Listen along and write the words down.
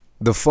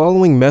The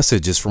following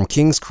message is from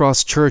King's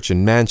Cross Church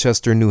in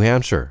Manchester, New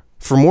Hampshire.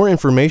 For more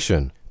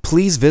information,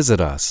 please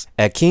visit us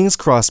at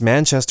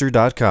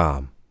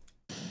kingscrossmanchester.com.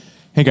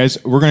 Hey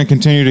guys, we're going to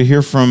continue to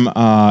hear from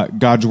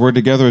God's Word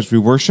together as we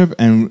worship.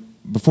 And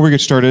before we get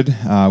started,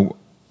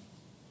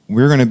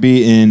 we're going to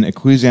be in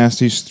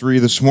Ecclesiastes 3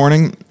 this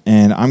morning,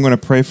 and I'm going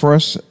to pray for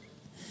us,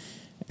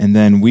 and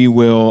then we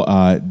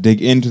will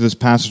dig into this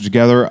passage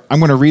together. I'm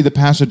going to read the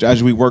passage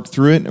as we work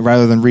through it,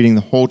 rather than reading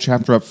the whole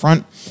chapter up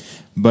front.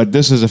 But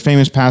this is a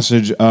famous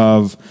passage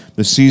of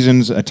the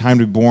seasons, a time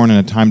to be born and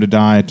a time to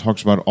die. It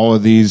talks about all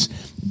of these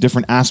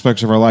different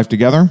aspects of our life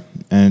together.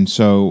 And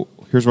so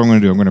here's what I'm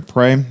going to do. I'm going to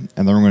pray, and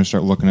then we're going to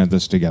start looking at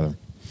this together.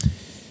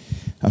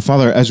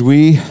 Father, as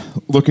we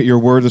look at your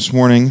word this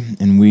morning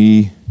and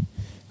we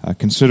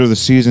consider the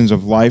seasons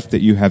of life that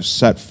you have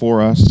set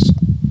for us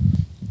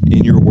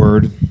in your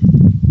word,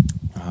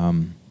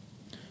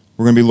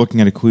 we're going to be looking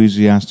at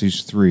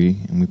Ecclesiastes 3,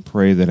 and we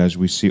pray that as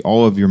we see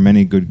all of your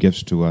many good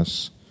gifts to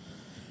us,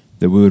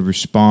 that we would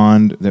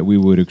respond, that we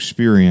would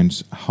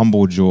experience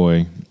humble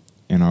joy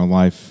in our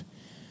life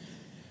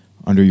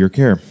under your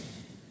care.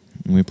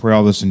 And we pray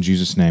all this in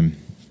Jesus' name.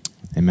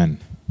 Amen.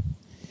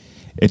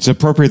 It's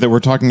appropriate that we're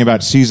talking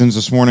about seasons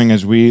this morning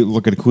as we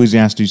look at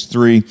Ecclesiastes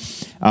 3,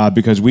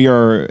 because we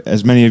are,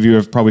 as many of you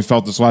have probably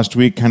felt this last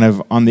week, kind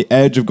of on the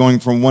edge of going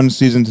from one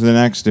season to the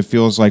next. It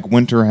feels like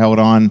winter held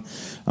on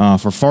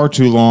for far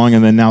too long,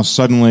 and then now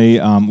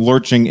suddenly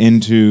lurching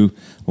into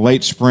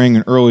late spring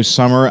and early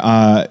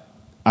summer.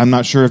 I'm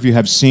not sure if you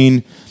have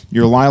seen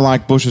your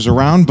lilac bushes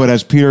around, but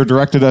as Peter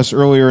directed us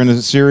earlier in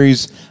the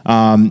series,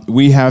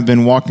 we have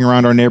been walking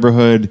around our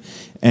neighborhood,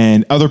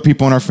 and other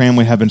people in our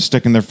family have been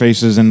sticking their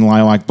faces in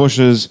lilac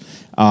bushes.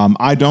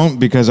 I don't,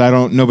 because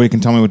nobody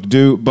can tell me what to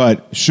do,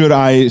 but should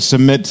I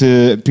submit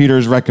to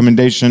Peter's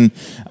recommendation,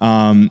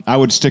 I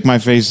would stick my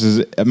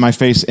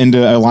face into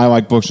a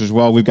lilac bush as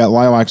well. We've got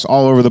lilacs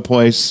all over the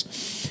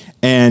place,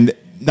 and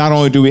not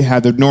only do we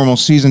have the normal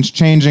seasons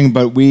changing,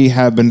 but we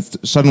have been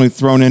suddenly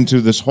thrown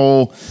into this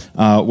whole,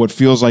 what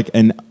feels like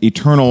an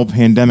eternal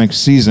pandemic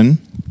season.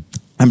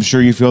 I'm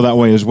sure you feel that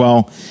way as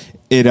well.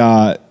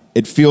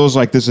 It feels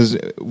like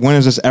when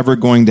is this ever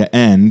going to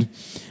end?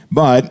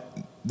 But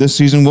this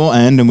season will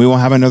end, and we will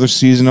have another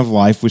season of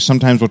life. We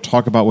sometimes will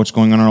talk about what's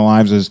going on in our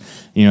lives as,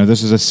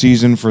 this is a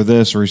season for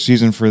this or a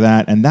season for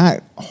that. And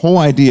that whole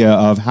idea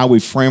of how we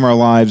frame our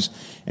lives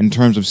in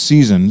terms of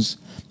seasons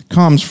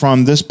comes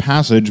from this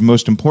passage,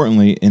 most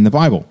importantly, in the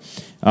Bible.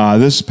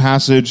 This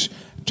passage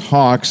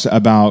talks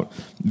about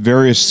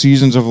various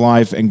seasons of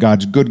life and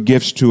God's good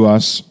gifts to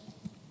us.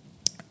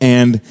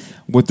 And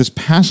what this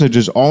passage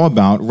is all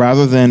about,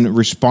 rather than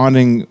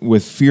responding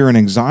with fear and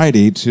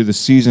anxiety to the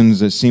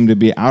seasons that seem to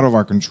be out of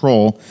our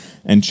control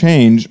and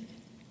change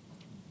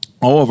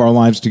all of our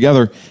lives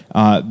together,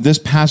 this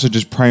passage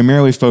is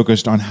primarily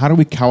focused on how do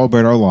we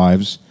calibrate our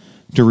lives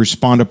to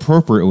respond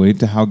appropriately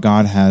to how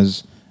God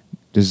has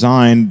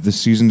designed the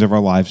seasons of our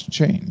lives to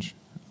change.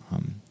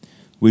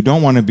 We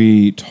don't want to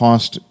be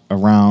tossed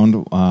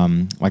around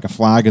like a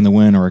flag in the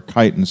wind or a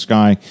kite in the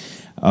sky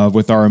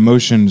with our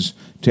emotions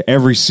to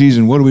every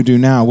season. What do we do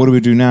now? What do we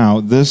do now?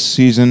 This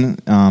season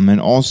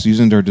and all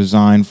seasons are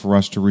designed for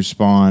us to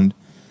respond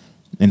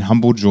in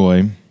humble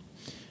joy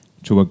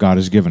to what God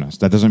has given us.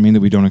 That doesn't mean that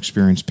we don't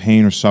experience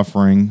pain or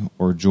suffering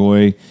or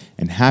joy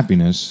and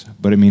happiness,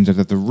 but it means that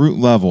at the root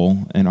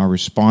level in our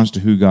response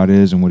to who God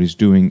is and what He's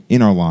doing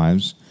in our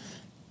lives,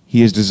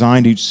 He has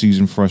designed each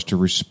season for us to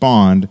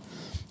respond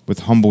with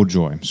humble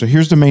joy. So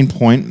here's the main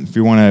point. If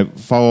you want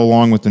to follow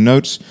along with the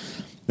notes,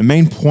 the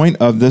main point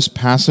of this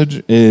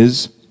passage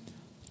is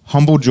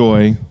humble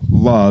joy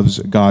loves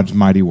God's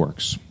mighty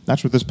works.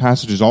 That's what this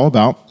passage is all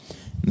about.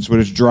 That's what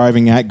it's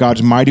driving at.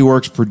 God's mighty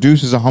works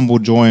produces a humble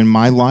joy in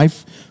my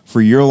life,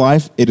 for your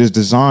life. It is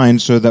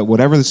designed so that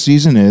whatever the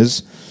season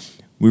is,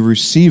 we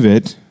receive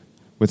it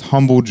with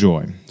humble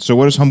joy. So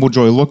what does humble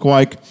joy look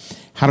like?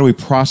 How do we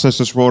process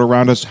this world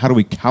around us? How do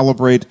we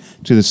calibrate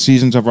to the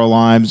seasons of our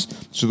lives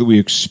so that we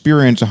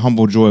experience a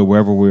humble joy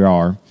wherever we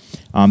are?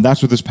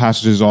 That's what this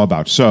passage is all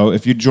about. So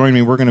if you join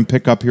me, we're going to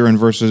pick up here in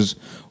verses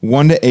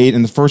 1 to 8,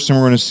 and the first thing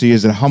we're going to see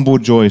is that humble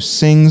joy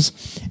sings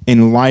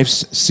in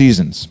life's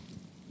seasons.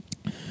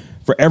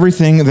 For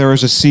everything there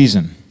is a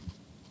season,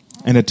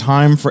 and a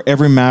time for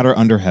every matter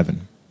under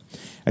heaven.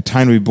 A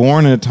time to be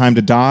born and a time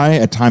to die,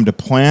 a time to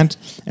plant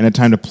and a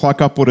time to pluck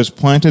up what is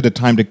planted, a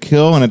time to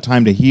kill and a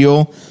time to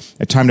heal,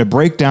 a time to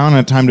break down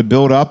and a time to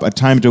build up, a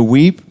time to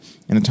weep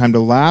and a time to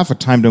laugh, a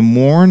time to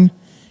mourn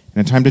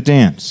and a time to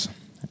dance,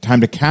 a time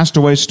to cast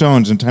away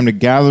stones and a time to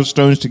gather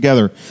stones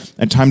together,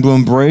 a time to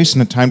embrace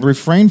and a time to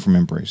refrain from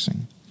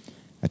embracing,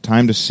 a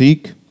time to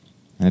seek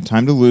and a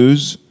time to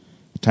lose,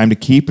 a time to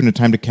keep and a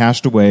time to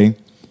cast away,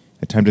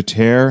 a time to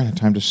tear and a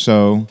time to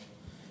sow,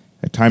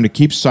 a time to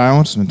keep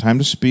silence and a time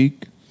to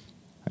speak,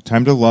 a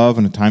time to love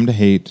and a time to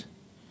hate,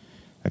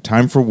 a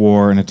time for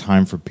war and a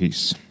time for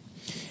peace.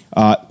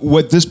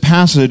 What this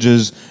passage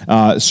is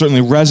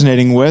certainly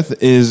resonating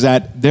with is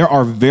that there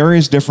are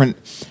various different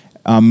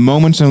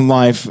moments in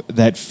life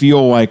that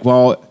feel like,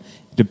 well,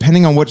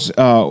 depending on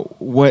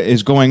what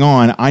is going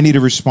on, I need to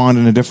respond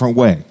in a different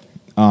way.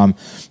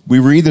 We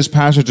read this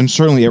passage, and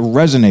certainly it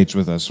resonates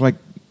with us. Like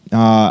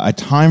a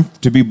time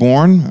to be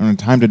born and a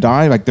time to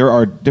die. Like there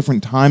are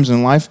different times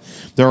in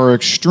life. There are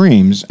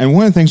extremes. And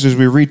one of the things as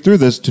we read through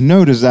this to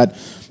note is that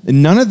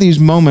none of these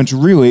moments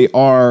really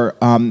are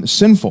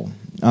sinful.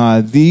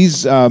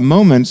 These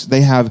moments,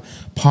 they have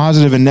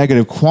positive and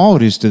negative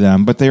qualities to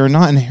them, but they are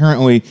not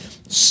inherently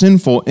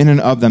sinful in and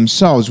of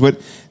themselves.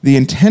 What the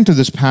intent of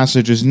this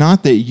passage is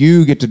not that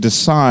you get to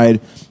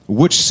decide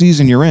which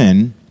season you're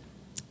in.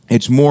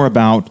 It's more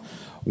about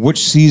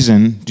which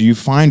season do you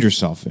find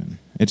yourself in.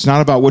 It's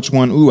not about which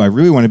one, I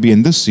really want to be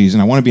in this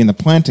season. I want to be in the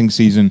planting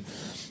season.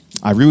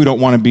 I really don't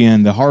want to be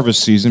in the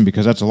harvest season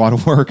because that's a lot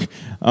of work,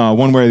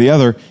 one way or the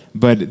other.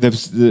 But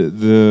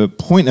the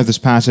point of this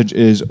passage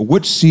is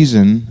which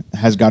season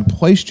has God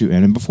placed you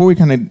in? And before we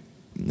kind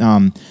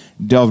of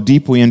delve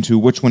deeply into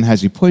which one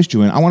has He placed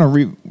you in, I want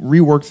to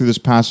rework through this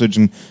passage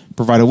and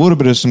provide a little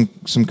bit of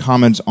some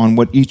comments on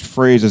what each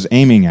phrase is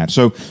aiming at.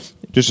 So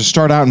just to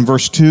start out in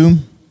verse 2,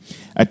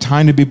 a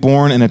time to be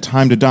born and a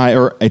time to die,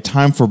 or a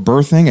time for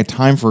birthing, a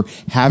time for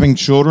having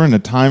children, a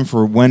time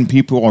for when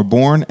people are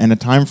born, and a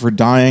time for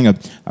dying,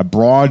 a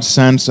broad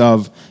sense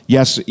of,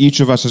 yes, each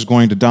of us is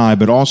going to die,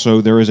 but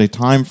also there is a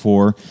time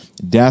for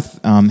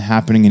death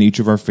happening in each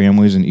of our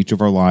families and each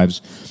of our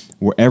lives,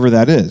 wherever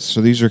that is.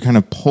 So these are kind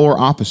of polar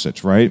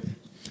opposites, right?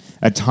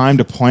 A time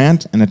to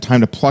plant and a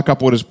time to pluck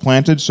up what is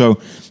planted. So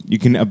you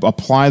can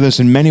apply this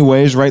in many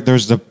ways, right?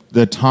 There's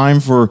the time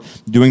for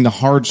doing the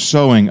hard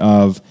sowing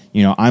of,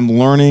 I'm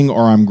learning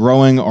or I'm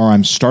growing or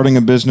I'm starting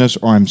a business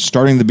or I'm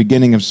starting the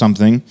beginning of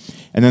something.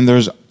 And then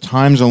there's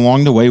times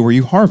along the way where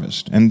you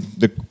harvest. And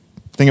the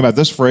thing about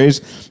this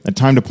phrase, a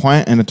time to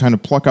plant and a time to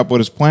pluck up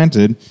what is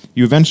planted,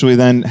 you eventually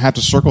then have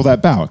to circle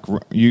that back.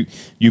 You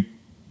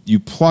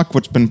pluck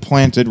what's been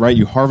planted, right?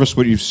 You harvest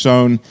what you've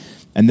sown,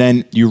 and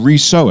then you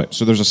re-sow it.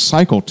 So there's a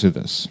cycle to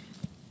this.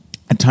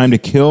 A time to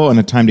kill and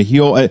a time to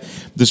heal.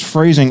 This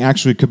phrasing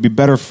actually could be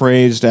better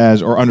phrased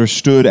as or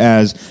understood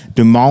as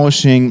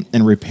demolishing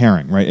and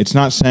repairing, right? It's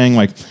not saying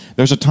like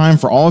there's a time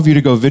for all of you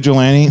to go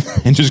vigilante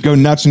and just go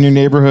nuts in your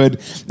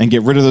neighborhood and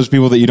get rid of those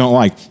people that you don't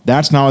like.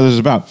 That's not what this is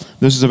about.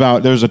 This is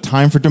about there's a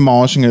time for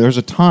demolishing and there's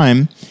a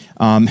time,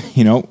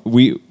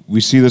 we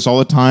see this all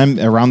the time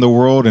around the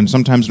world and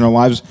sometimes in our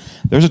lives.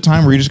 There's a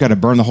time where you just got to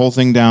burn the whole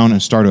thing down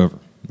and start over,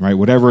 right?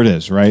 Whatever it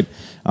is, right?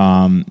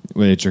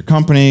 It's your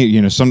company,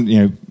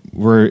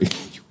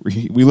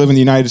 we live in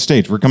the United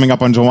States. We're coming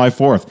up on July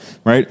 4th,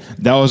 right?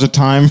 That was a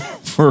time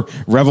for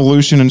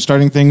revolution and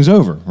starting things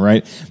over,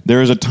 right?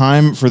 There is a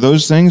time for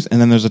those things,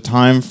 and then there's a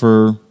time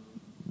for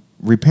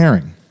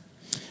repairing.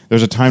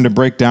 There's a time to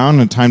break down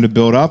and a time to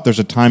build up. There's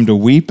a time to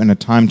weep and a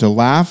time to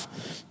laugh,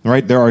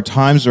 right? There are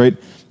times, right?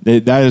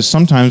 That is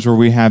sometimes where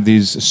we have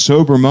these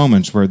sober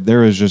moments where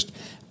there is just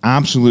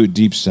absolute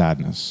deep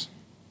sadness.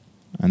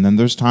 And then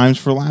there's times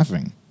for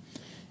laughing.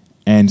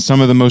 And some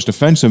of the most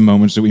offensive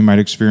moments that we might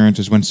experience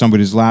is when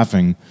somebody's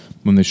laughing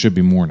when they should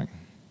be mourning.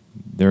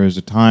 There is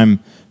a time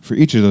for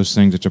each of those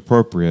things that's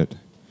appropriate.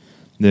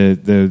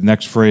 The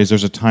next phrase,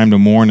 there's a time to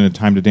mourn and a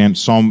time to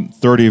dance. Psalm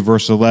 30,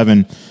 verse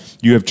 11,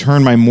 you have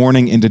turned my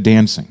mourning into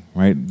dancing,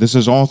 right? This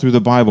is all through the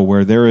Bible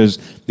where there is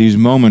these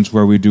moments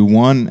where we do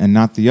one and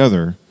not the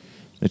other.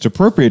 It's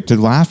appropriate to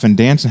laugh and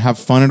dance and have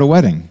fun at a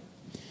wedding.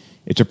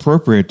 It's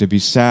appropriate to be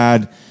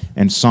sad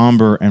and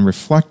somber and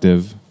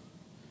reflective,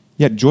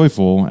 yet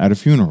joyful at a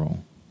funeral.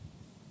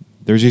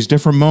 There's these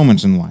different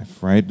moments in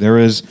life, right? There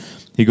is,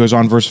 he goes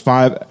on, verse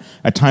 5,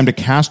 a time to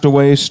cast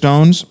away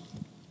stones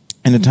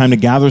and a time to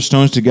gather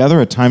stones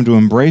together, a time to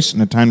embrace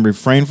and a time to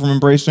refrain from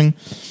embracing.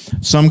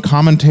 Some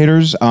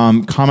commentators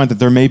comment that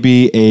there may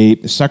be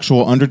a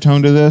sexual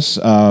undertone to this,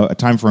 a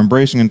time for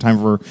embracing and a time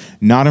for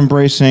not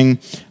embracing.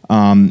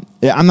 I'm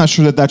not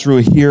sure that that's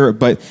really here,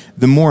 but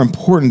the more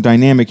important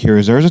dynamic here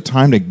is there's a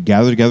time to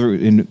gather together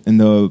in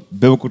the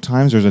biblical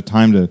times. There's a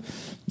time to,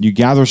 you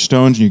gather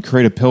stones and you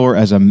create a pillar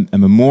as a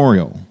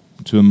memorial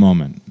to a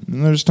moment.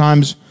 And there's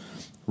times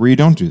where you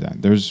don't do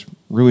that. There's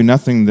really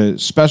nothing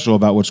that's special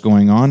about what's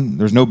going on.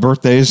 There's no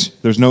birthdays.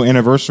 There's no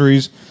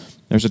anniversaries.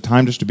 There's a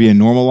time just to be a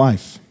normal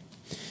life.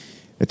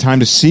 A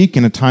time to seek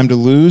and a time to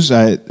lose,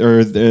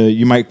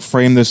 you might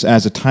frame this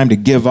as a time to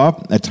give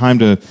up, a time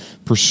to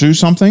pursue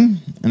something,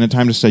 and a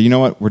time to say, you know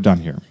what, we're done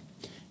here.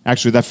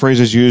 Actually, that phrase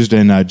is used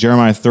in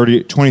Jeremiah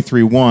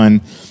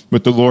 23:1,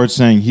 with the Lord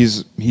saying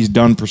he's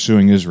done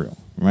pursuing Israel,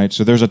 right?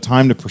 So there's a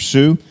time to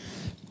pursue,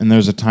 and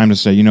there's a time to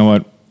say, you know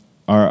what,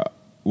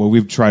 what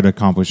we've tried to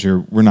accomplish here,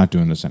 we're not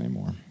doing this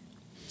anymore.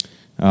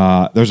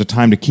 There's a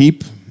time to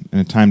keep and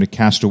a time to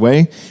cast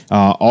away.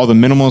 All the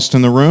minimalists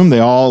in the room, they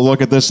all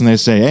look at this and they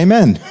say,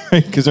 amen,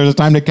 right? Because there's a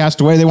time to cast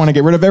away. They want to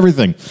get rid of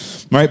everything,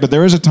 right? But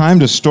there is a time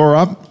to store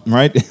up,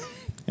 right?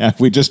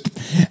 We just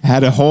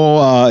had a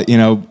whole,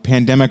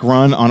 pandemic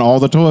run on all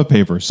the toilet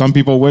paper. Some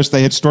people wish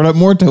they had stored up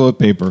more toilet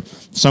paper.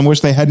 Some wish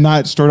they had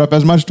not stored up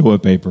as much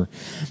toilet paper.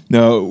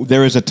 No,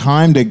 there is a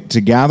time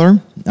to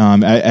gather.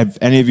 If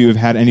any of you have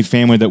had any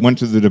family that went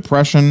through the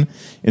Depression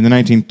in the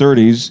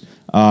 1930s,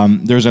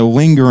 there's a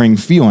lingering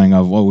feeling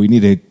of, well, we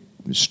need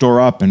to store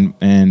up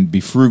and be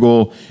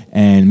frugal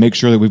and make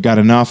sure that we've got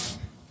enough.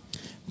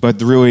 But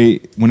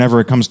really, whenever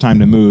it comes time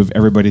to move,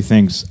 everybody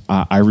thinks,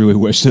 I really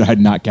wish that I'd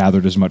not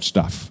gathered as much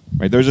stuff.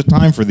 Right? There's a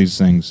time for these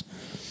things.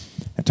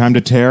 A time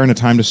to tear and a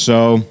time to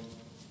sow.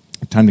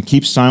 A time to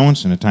keep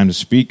silence and a time to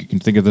speak. You can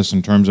think of this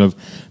in terms of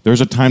there's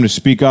a time to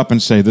speak up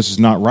and say, this is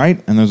not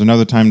right. And there's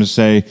another time to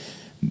say,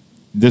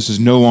 this is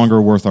no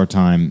longer worth our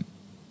time.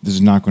 This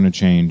is not going to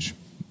change.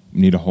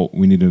 We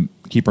need to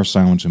keep our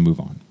silence and move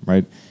on.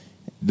 Right?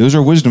 Those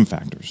are wisdom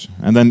factors.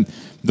 And then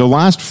the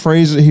last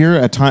phrase here,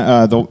 at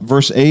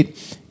verse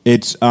 8,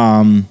 it's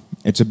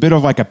a bit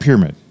of like a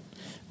pyramid,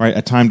 right?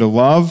 A time to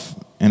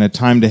love and a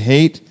time to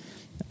hate,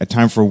 a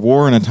time for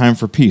war and a time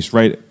for peace,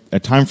 right? A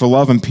time for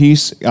love and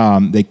peace,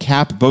 they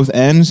cap both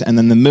ends, and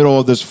then the middle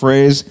of this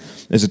phrase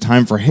is a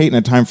time for hate and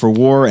a time for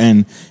war.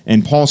 And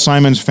in Paul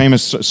Simon's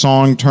famous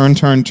song, Turn,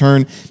 Turn,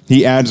 Turn,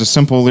 he adds a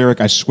simple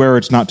lyric, I swear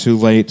it's not too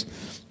late,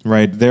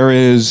 right? There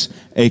is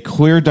a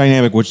clear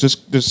dynamic which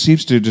this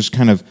seems to just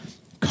kind of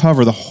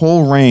cover the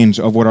whole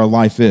range of what our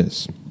life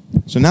is.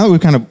 So now that we've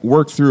kind of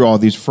worked through all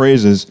these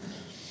phrases,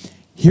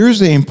 here's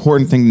the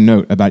important thing to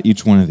note about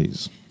each one of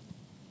these.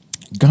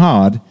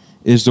 God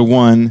is the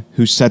one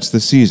who sets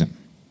the season,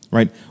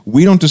 right?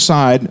 We don't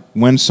decide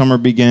when summer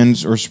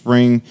begins or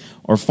spring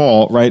or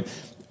fall, right?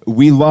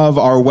 We love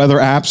our weather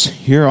apps.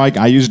 Here,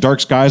 I use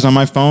Dark Skies on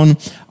my phone.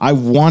 I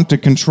want to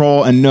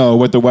control and know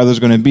what the weather's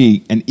going to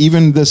be. And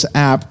even this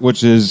app,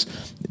 which is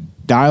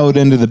dialed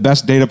into the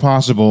best data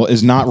possible,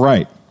 is not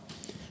right.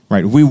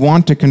 Right, we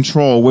want to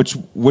control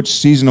which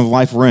season of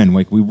life we're in.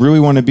 Like, we really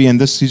want to be in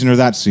this season or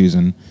that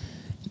season.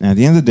 And at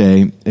the end of the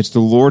day, it's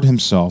the Lord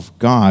himself,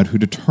 God, who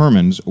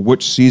determines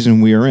which season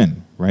we are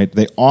in. Right?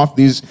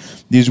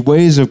 These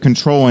ways of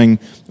controlling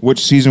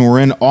which season we're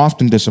in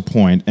often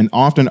disappoint, and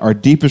often our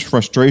deepest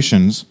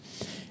frustrations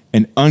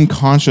and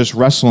unconscious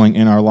wrestling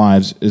in our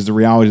lives is the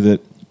reality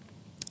that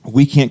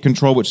we can't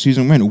control which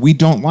season we're in. We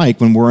don't like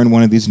when we're in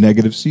one of these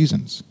negative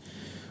seasons.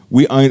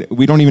 We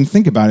don't even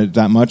think about it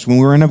that much when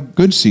we're in a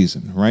good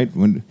season, right?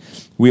 When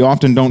we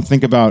often don't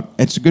think about,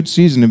 it's a good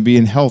season to be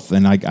in health,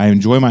 and I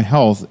enjoy my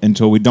health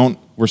until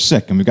we're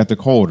sick and we've got the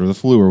cold or the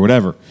flu or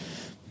whatever,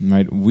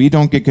 right? We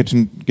don't get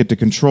to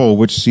control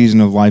which season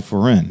of life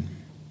we're in.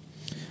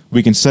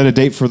 We can set a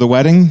date for the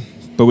wedding,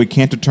 but we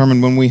can't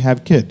determine when we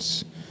have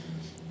kids.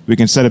 We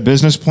can set a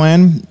business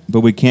plan,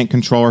 but we can't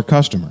control our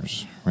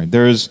customers, right?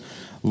 There's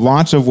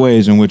lots of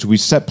ways in which we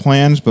set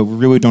plans, but we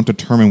really don't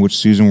determine which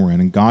season we're in,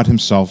 and God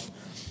himself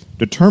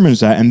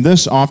determines that. And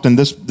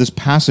this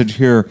passage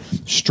here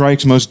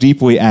strikes most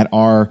deeply at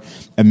our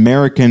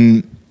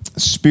American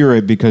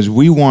spirit, because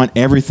we want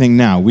everything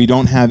now. We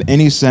don't have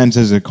any sense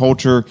as a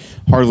culture,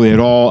 hardly at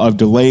all, of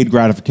delayed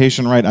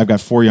gratification, right? I've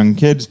got 4 young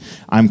kids.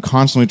 I'm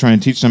constantly trying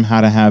to teach them how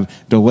to have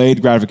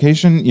delayed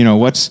gratification. You know,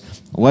 let's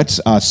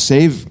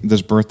save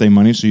this birthday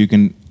money so you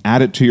can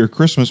add it to your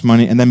Christmas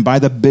money and then buy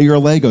the bigger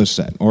Lego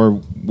set,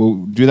 or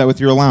we'll do that with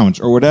your allowance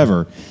or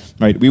whatever,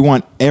 right? We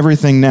want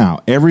everything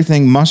now.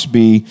 Everything must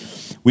be,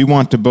 we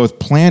want to both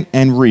plant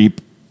and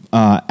reap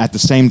at the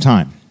same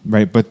time,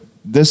 right? But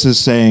this is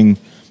saying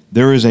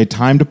there is a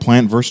time to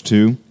plant, verse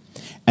 2,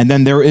 and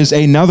then there is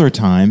another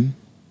time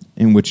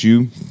in which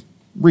you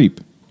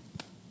reap.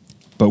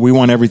 But we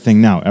want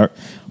everything now.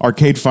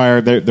 Arcade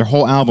Fire, their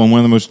whole album,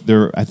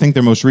 I think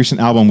their most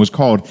recent album was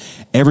called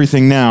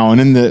Everything Now.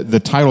 And in the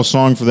title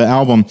song for the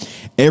album,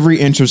 every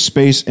inch of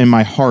space in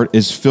my heart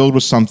is filled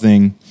with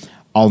something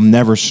I'll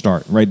never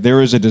start, right?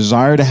 There is a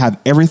desire to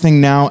have everything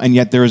now, and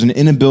yet there is an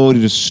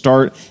inability to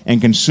start and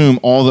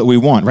consume all that we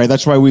want, right?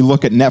 That's why we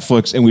look at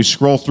Netflix and we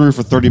scroll through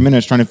for 30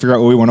 minutes trying to figure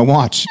out what we want to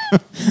watch.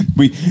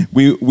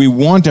 we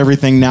want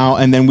everything now,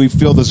 and then we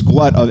feel this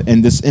glut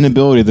and this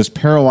inability, this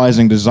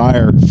paralyzing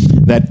desire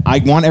that I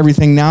want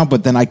everything now,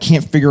 but then I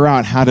can't figure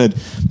out how to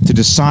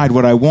decide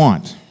what I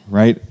want,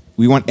 right?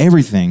 We want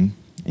everything,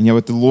 and yet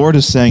what the Lord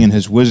is saying in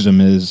his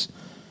wisdom is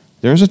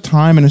there's a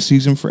time and a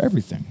season for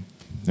everything.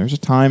 There's a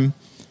time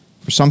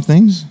for some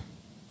things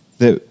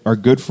that are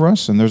good for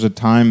us, and there's a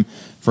time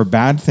for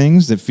bad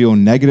things that feel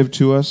negative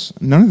to us.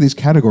 None of these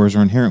categories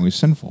are inherently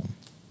sinful.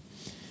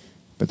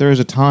 But there is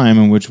a time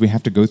in which we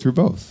have to go through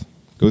both,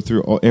 go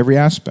through every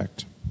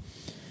aspect.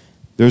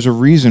 There's a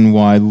reason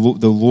why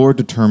the Lord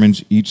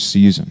determines each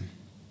season,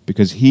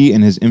 because he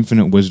in his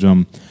infinite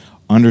wisdom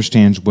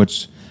understands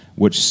which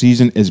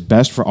season is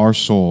best for our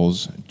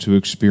souls to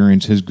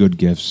experience his good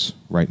gifts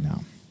right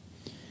now.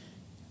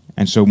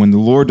 And so when the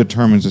Lord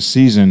determines a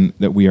season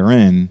that we are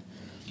in,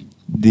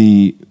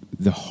 the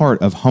heart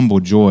of humble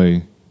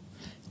joy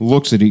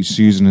looks at each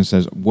season and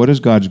says, what is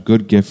God's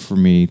good gift for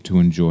me to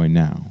enjoy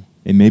now?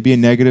 It may be a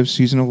negative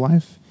season of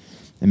life.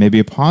 It may be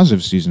a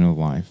positive season of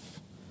life.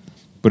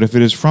 But if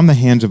it is from the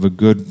hands of a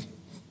good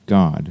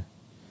God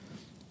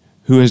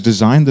who has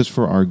designed this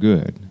for our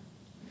good,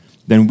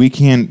 then we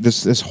can,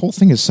 this whole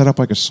thing is set up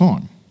like a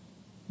song.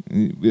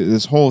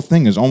 This whole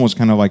thing is almost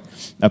kind of like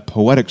a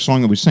poetic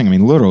song that we sing. I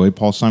mean, literally,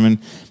 Paul Simon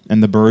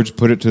and the Byrds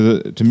put it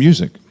to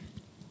music.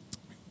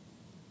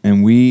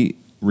 And we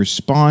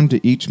respond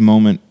to each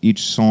moment,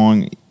 each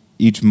song,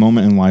 each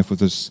moment in life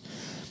with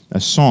a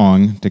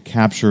song to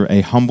capture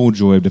a humble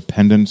joy of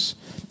dependence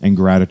and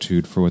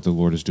gratitude for what the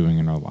Lord is doing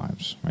in our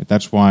lives. Right?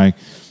 That's why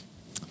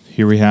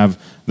here we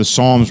have the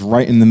Psalms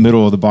right in the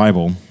middle of the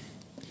Bible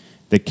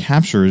that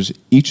captures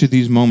each of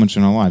these moments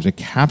in our lives. It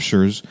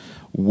captures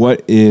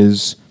what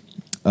is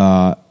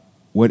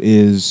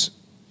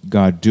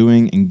God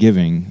doing and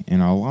giving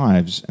in our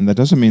lives. And that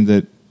doesn't mean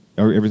that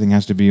everything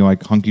has to be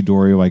like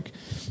hunky-dory, like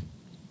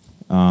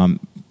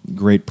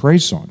great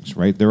praise songs,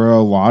 right? There are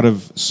a lot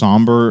of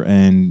somber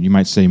and you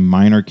might say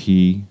minor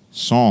key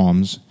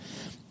psalms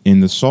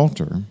in the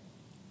Psalter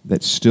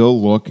that still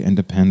look and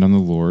depend on the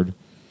Lord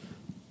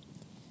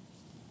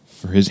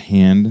for his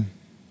hand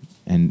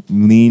and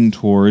lean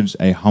towards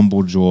a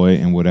humble joy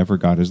in whatever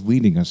God is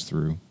leading us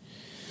through.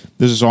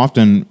 This is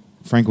often,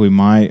 frankly,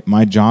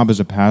 my job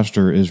as a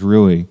pastor is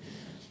really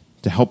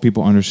to help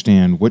people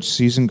understand which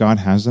season God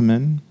has them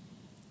in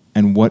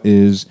and what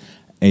is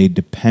a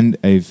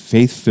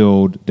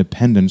faith-filled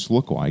dependence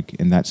look like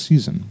in that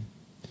season.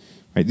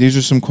 Right? These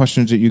are some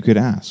questions that you could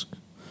ask.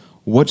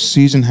 What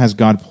season has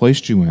God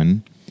placed you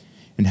in,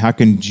 and how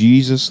can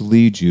Jesus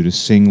lead you to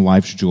sing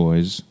life's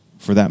joys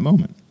for that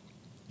moment?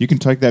 You can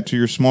take that to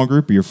your small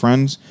group or your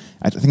friends.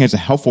 I think it's a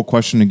helpful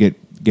question to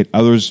get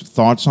others'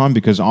 thoughts on,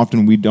 because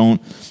often we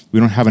don't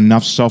have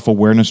enough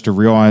self-awareness to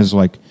realize,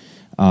 like,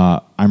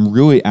 I'm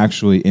really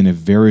actually in a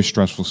very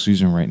stressful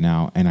season right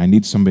now, and I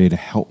need somebody to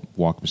help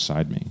walk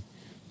beside me.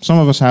 Some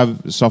of us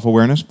have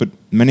self-awareness, but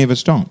many of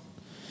us don't.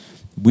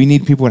 We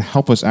need people to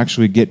help us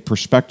actually get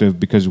perspective,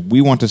 because we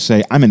want to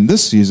say, I'm in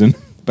this season,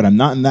 but I'm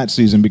not in that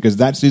season, because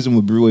that season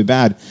would be really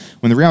bad.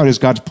 When the reality is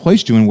God's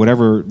placed you in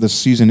whatever the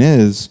season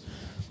is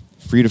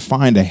for you to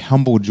find a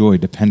humble joy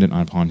dependent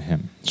upon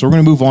him. So we're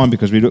going to move on,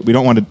 because we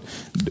don't want to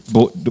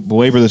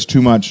belabor this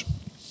too much,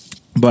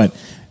 but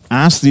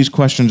ask these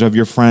questions of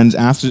your friends,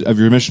 ask of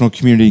your missional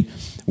community,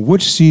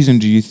 which season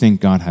do you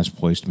think God has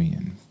placed me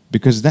in?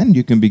 Because then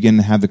you can begin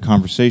to have the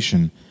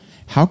conversation,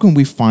 how can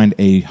we find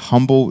a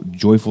humble,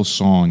 joyful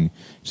song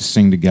to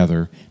sing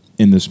together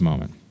in this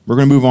moment? We're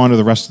going to move on to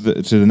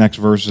the next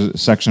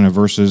section of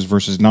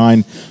verses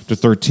 9 to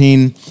 13,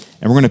 and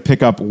we're going to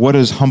pick up, what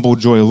does humble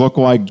joy look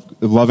like?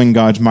 Loving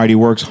God's mighty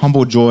works.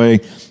 Humble joy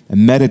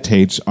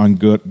meditates on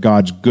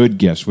God's good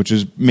gifts, which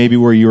is maybe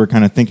where you were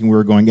kind of thinking we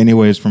were going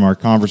anyways from our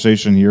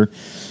conversation here.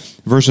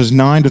 Verses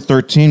 9 to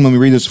 13, when we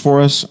read this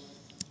for us,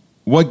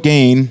 what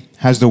gain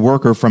has the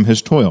worker from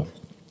his toil?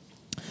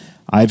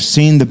 I've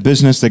seen the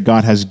business that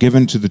God has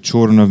given to the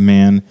children of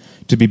man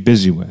to be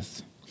busy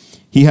with.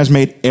 He has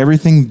made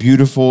everything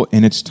beautiful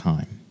in its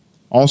time.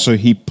 Also,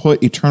 he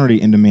put eternity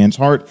into man's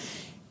heart,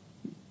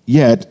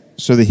 yet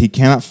so that he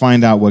cannot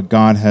find out what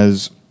God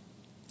has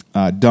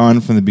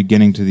done from the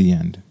beginning to the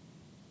end.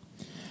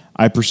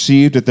 I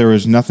perceive that there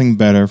is nothing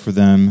better for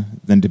them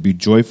than to be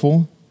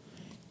joyful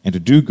and to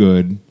do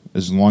good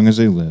as long as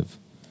they live.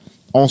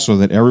 Also,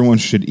 that everyone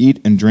should eat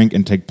and drink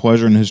and take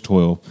pleasure in his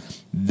toil.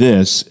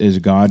 This is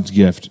God's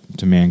gift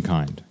to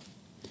mankind.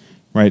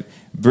 Right?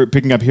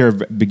 Picking up here,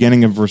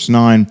 beginning of verse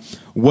 9,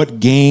 what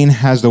gain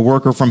has the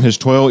worker from his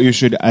toil? You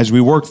should, as we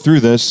work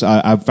through this,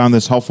 I've found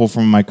this helpful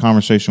from my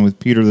conversation with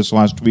Peter this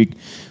last week.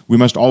 We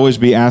must always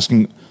be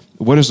asking,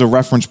 what is the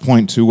reference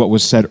point to what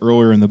was said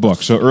earlier in the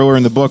book? So earlier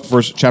in the book,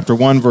 chapter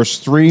 1, verse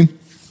 3,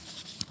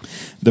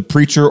 the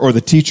preacher or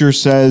the teacher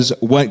says,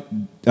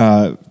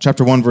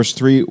 chapter 1, verse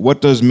 3,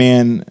 what does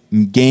man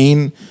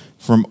gain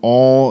from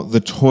all the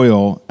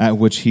toil at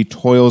which he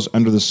toils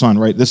under the sun,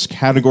 right? This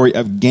category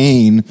of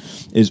gain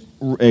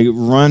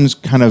runs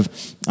kind of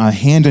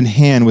hand in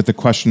hand with the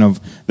question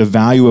of the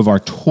value of our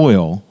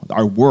toil,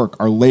 our work,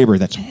 our labor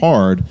that's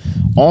hard,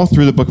 all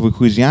through the book of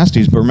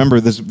Ecclesiastes. But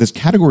remember, this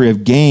category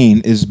of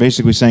gain is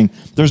basically saying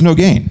there's no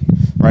gain,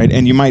 right?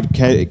 And you might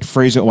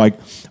phrase it like,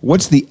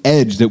 what's the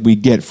edge that we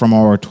get from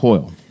all our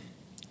toil,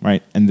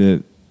 right? And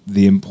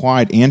the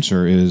implied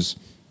answer is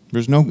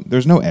there's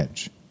no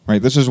edge.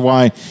 Right? This is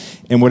why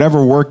in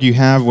whatever work you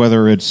have,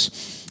 whether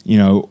it's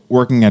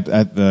working at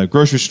the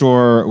grocery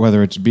store,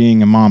 whether it's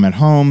being a mom at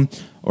home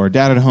or a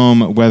dad at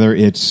home, whether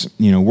it's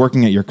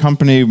working at your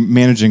company,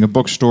 managing a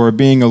bookstore,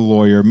 being a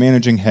lawyer,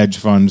 managing hedge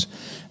funds,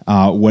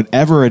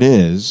 whatever it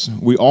is,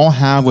 we all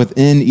have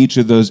within each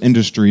of those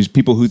industries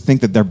people who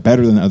think that they're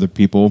better than other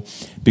people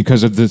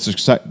because of the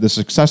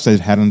success they've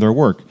had in their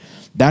work.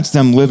 That's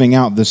them living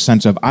out this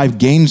sense of, I've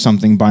gained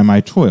something by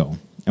my toil.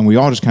 And we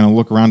all just kind of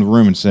look around the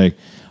room and say,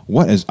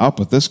 what is up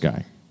with this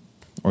guy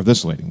or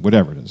this lady,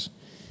 whatever it is?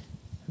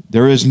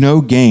 There is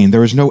no gain.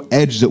 There is no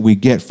edge that we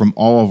get from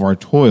all of our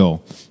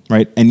toil,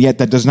 right? And yet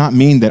that does not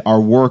mean that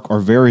our work or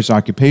various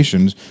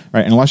occupations,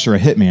 right, unless you're a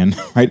hitman,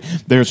 right,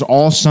 there's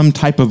all some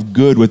type of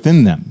good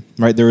within them,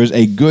 right? There is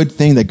a good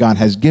thing that God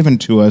has given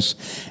to us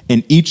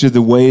in each of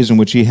the ways in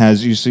which he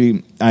has,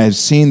 I have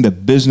seen the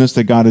business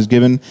that God has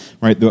given,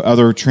 right? The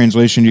other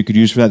translation you could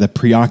use for that, the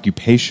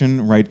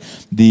preoccupation, right?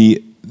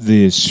 The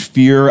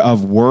sphere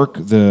of work,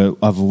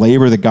 of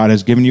labor that God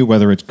has given you,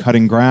 whether it's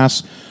cutting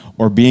grass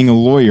or being a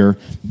lawyer,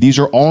 these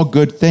are all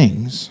good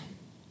things.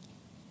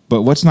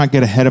 But let's not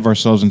get ahead of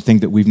ourselves and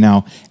think that we've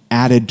now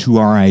added to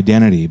our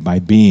identity by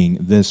being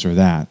this or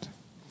that,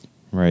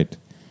 right?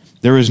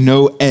 There is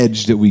no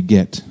edge that we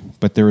get,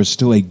 but there is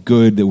still a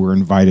good that we're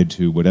invited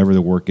to, whatever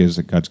the work is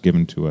that God's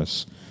given to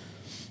us.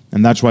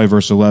 And that's why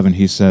verse 11,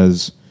 he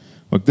says,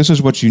 look, this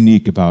is what's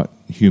unique about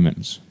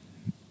humans.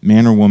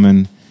 Man or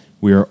woman,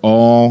 we are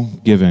all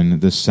given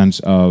this sense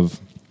of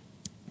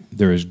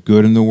there is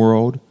good in the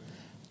world,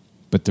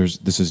 but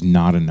this is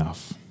not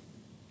enough,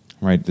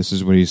 right? This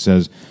is what he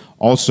says.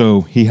 Also,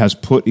 he has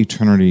put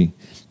eternity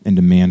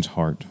into man's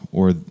heart,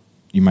 or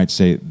you might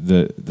say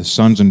the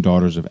sons and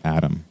daughters of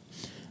Adam.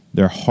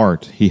 Their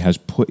heart, he has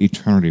put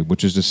eternity,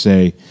 which is to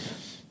say,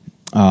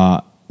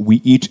 we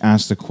each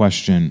ask the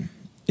question,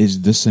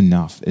 is this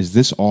enough? Is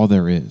this all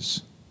there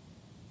is?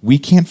 We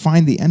can't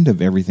find the end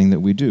of everything that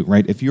we do,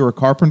 right? If you're a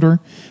carpenter,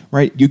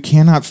 right, you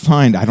cannot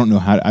find, I don't know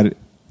how,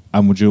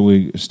 I'm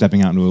literally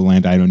stepping out into a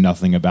land I know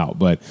nothing about,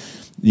 but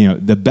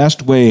the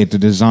best way to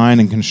design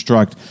and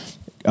construct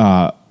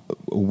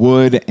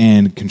wood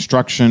and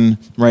construction,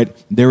 right?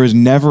 There is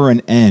never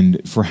an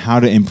end for how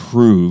to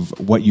improve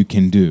what you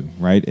can do,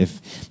 right?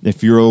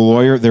 If you're a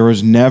lawyer, there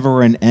is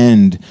never an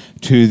end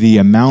to the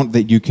amount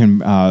that you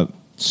can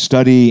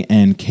study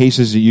and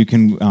cases that you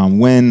can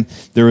win.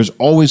 There is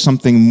always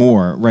something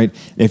more, right?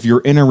 If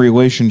you're in a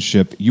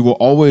relationship, you will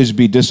always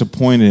be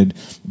disappointed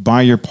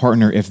by your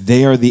partner if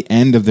they are the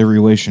end of the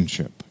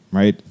relationship,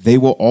 right? They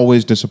will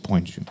always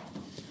disappoint you.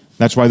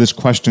 That's why this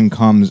question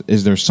comes,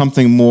 is there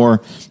something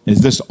more?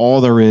 Is this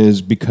all there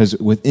is? Because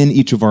within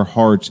each of our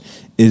hearts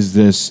is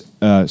this,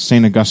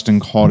 St. Augustine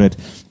called it,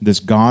 this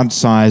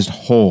God-sized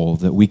hole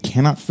that we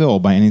cannot fill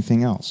by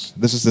anything else.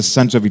 This is the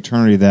sense of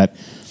eternity that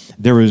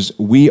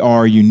we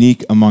are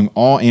unique among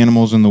all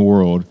animals in the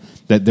world,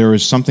 that there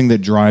is something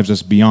that drives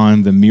us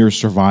beyond the mere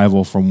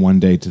survival from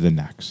one day to the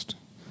next.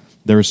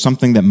 There is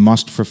something that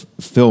must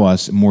fulfill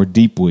us more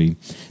deeply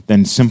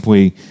than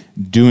simply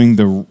doing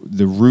the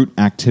root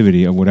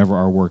activity of whatever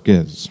our work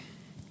is.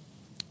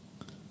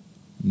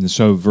 And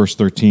so verse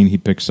 13, he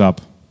picks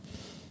up,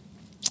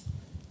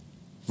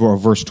 for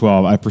verse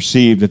 12, I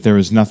perceive that there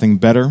is nothing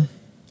better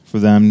for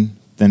them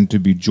than to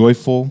be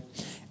joyful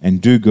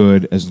and do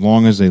good as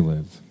long as they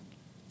live.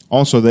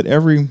 Also, that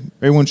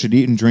everyone should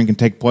eat and drink and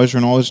take pleasure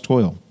in all his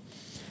toil.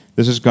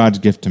 This is God's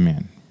gift to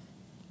man.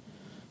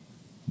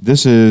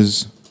 This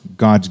is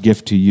God's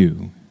gift to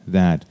you,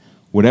 that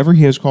whatever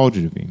he has called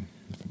you to be,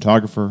 a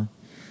photographer,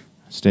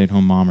 a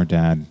stay-at-home mom or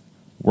dad,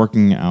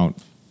 working out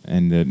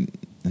in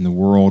the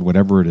world,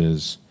 whatever it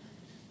is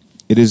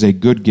a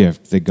good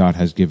gift that God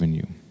has given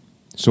you.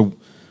 So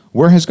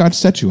where has God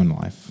set you in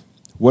life?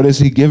 What has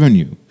he given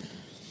you?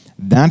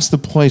 That's the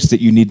place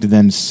that you need to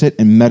then sit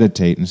and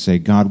meditate and say,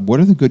 God,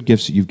 what are the good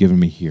gifts that you've given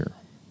me here?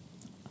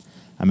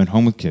 I'm at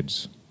home with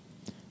kids.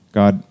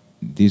 God,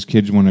 these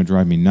kids want to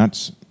drive me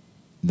nuts.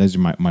 Those are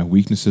my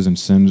weaknesses and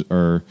sins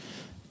are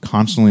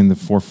constantly in the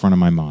forefront of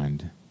my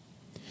mind.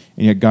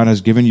 And yet God has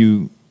given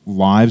you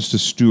lives to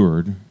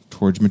steward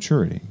towards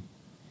maturity.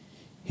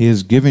 He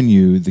has given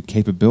you the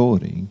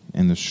capability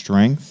and the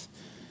strength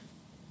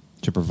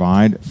to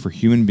provide for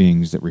human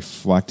beings that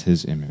reflect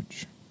his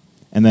image.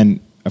 And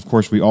then, of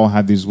course, we all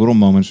have these little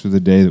moments through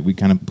the day that we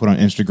kind of put on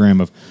Instagram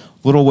of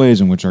little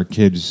ways in which our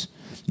kids,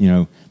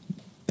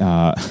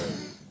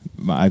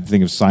 I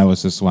think of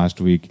Silas this last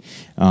week.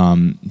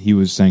 He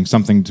was saying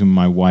something to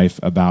my wife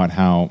about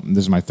how, this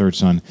is my third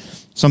son,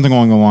 something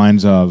along the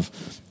lines of,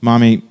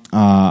 Mommy,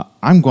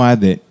 I'm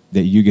glad that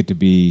you get to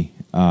be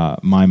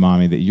my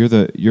mommy, that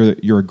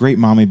you're a great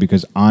mommy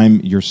because I'm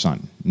your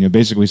son.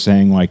 Basically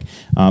saying like,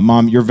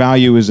 Mom, your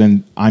value is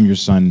in I'm your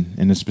son,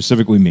 and it's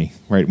specifically me,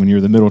 right? When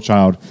you're the middle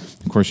child,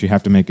 of course, you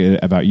have to make it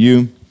about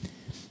you.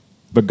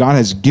 But God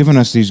has given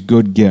us these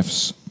good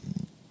gifts.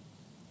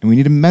 And we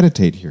need to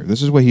meditate here.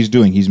 This is what he's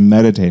doing. He's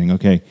meditating.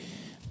 Okay,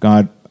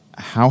 God,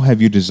 how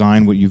have you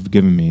designed what you've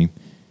given me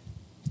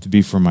to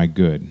be for my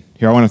good?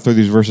 Here, I want to throw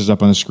these verses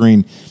up on the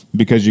screen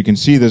because you can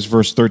see this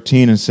verse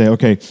 13 and say,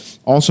 okay,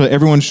 also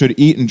everyone should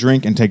eat and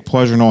drink and take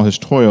pleasure in all his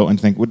toil, and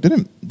think, well,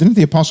 didn't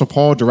the Apostle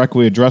Paul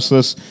directly address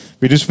this?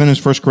 We just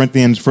finished 1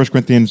 Corinthians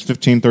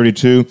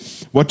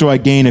 15:32. What do I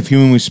gain if,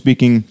 humanly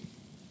speaking,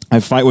 I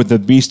fight with the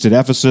beast at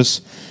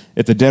Ephesus?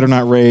 If the dead are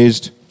not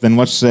raised, then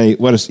let's say,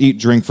 let us eat,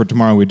 drink, for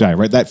tomorrow we die,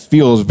 right? That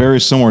feels very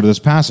similar to this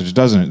passage,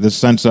 doesn't it? This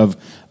sense of,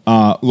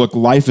 look,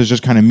 life is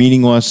just kind of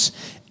meaningless,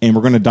 and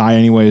we're going to die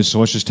anyways, so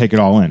let's just take it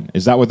all in.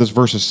 Is that what this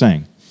verse is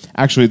saying?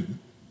 Actually,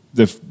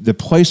 the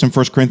place in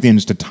 1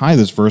 Corinthians to tie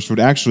this verse would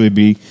actually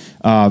be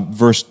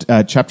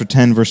chapter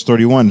 10, verse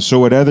 31.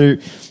 So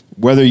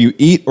whether you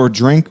eat or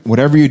drink,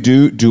 whatever you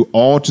do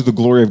all to the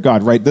glory of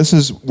God, right? This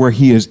is where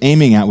he is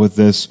aiming at with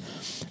this.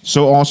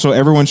 So also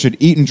everyone should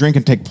eat and drink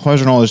and take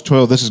pleasure in all his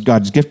toil. This is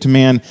God's gift to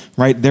man,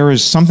 right? There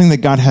is something that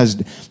God has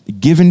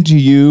given to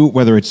you,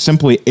 whether it's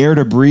simply air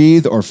to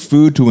breathe or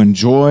food to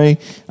enjoy,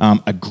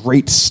 a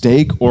great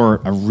steak or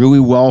a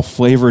really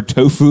well-flavored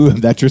tofu, if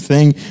that's your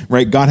thing,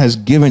 right? God has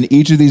given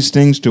each of these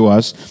things to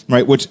us,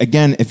 right? Which,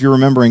 again, if you're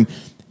remembering,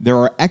 there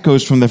are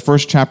echoes from the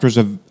first chapters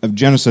of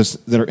Genesis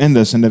that are in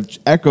this, and the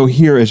echo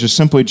here is just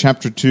simply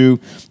chapter 2,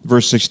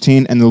 verse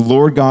 16, and the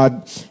Lord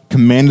God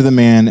commanded the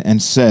man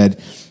and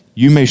said,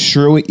 you may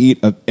surely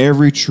eat of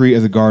every tree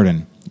of the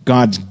garden.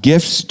 God's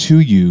gifts to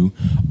you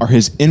are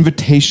his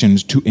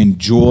invitations to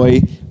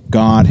enjoy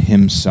God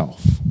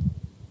himself.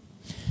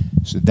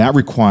 So that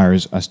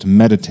requires us to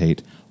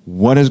meditate.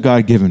 What has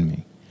God given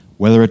me?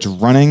 Whether it's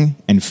running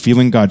and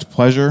feeling God's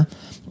pleasure,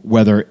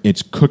 whether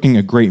it's cooking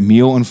a great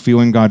meal and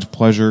feeling God's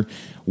pleasure,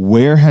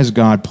 where has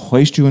God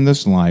placed you in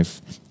this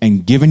life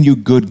and given you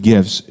good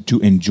gifts to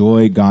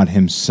enjoy God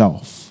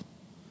himself?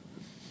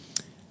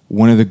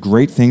 One of the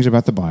great things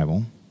about the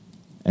Bible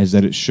is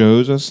that it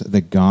shows us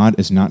that God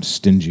is not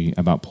stingy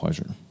about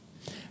pleasure.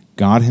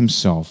 God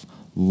himself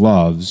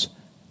loves,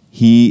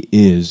 he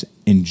is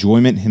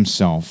enjoyment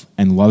himself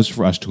and loves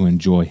for us to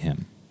enjoy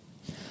him.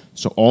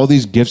 So all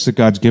these gifts that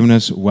God's given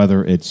us,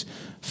 whether it's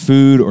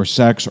food or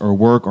sex or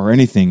work or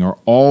anything, are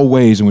all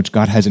ways in which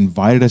God has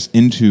invited us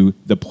into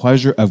the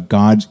pleasure of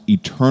God's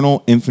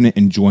eternal, infinite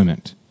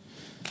enjoyment.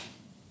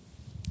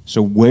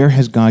 So where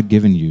has God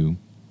given you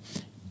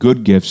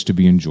good gifts to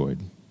be enjoyed?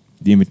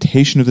 The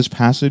invitation of this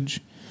passage,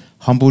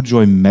 humble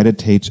joy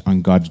meditates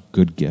on God's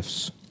good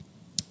gifts.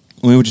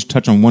 Let me just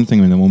touch on one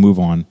thing and then we'll move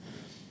on.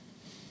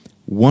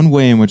 One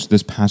way in which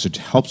this passage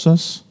helps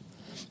us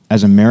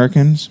as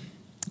Americans,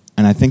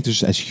 and I think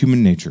this as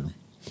human nature,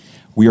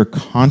 we are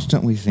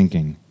constantly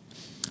thinking,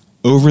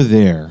 over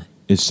there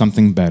is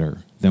something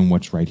better than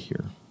what's right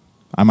here.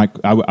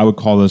 I would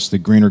call this the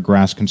greener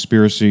grass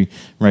conspiracy,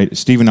 right?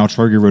 Stephen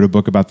Altrogge wrote a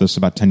book about this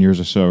about 10 years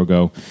or so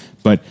ago.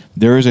 But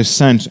there is a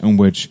sense in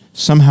which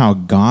somehow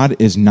God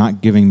is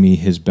not giving me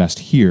his best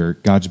here.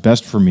 God's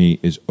best for me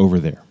is over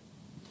there.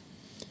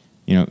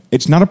 You know,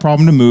 it's not a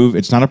problem to move.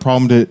 It's not a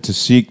problem to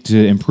seek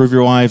to improve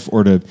your life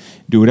or to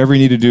do whatever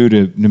you need to do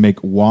to make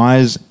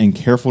wise and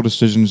careful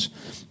decisions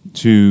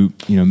to,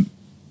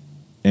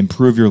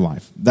 improve your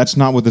life. That's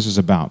not what this is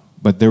about.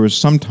 But there is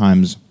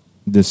sometimes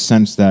this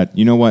sense that,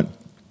 you know what?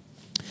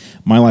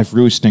 My life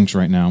really stinks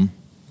right now,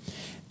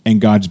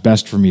 and God's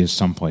best for me is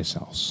someplace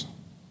else.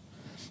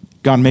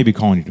 God may be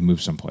calling you to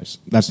move someplace.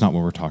 That's not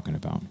what we're talking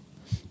about.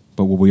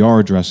 But what we are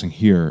addressing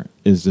here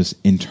is this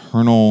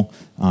internal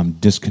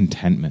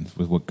discontentment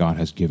with what God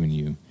has given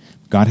you.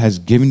 God has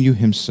given you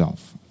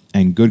himself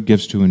and good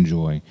gifts to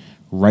enjoy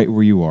right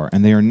where you are,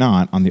 and they are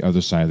not on the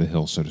other side of the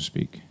hill, so to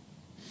speak.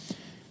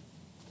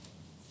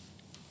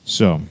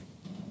 So,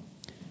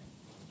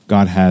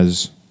 God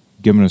has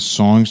given us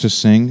songs to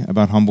sing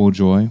about humble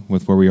joy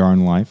with where we are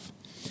in life.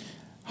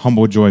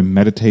 Humble joy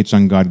meditates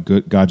on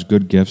God's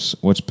good gifts.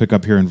 Let's pick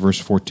up here in verse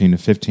 14 to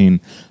 15.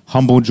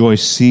 Humble joy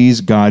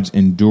sees God's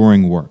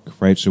enduring work,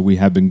 right? So we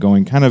have been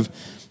going kind of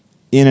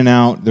in and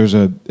out. There's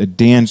a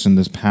dance in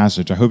this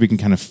passage. I hope you can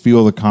kind of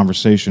feel the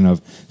conversation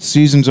of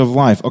seasons of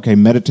life. Okay,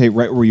 meditate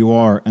right where you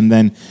are. And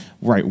then,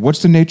 right,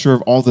 what's the nature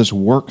of all this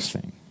work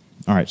thing?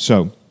 All right,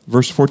 so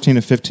verse 14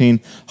 to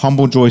 15,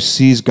 humble joy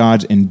sees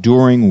God's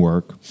enduring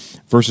work.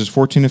 Verses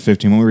 14 to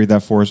 15, let me read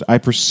that for us. I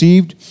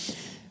perceived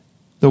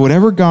that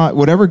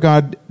whatever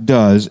God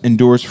does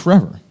endures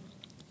forever.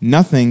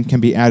 Nothing can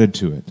be added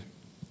to it,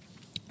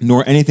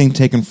 nor anything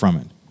taken from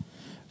it.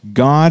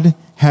 God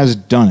has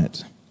done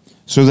it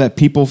so that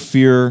people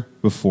fear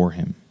before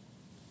him.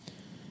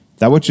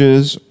 That which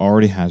is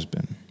already has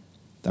been.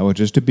 That which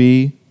is to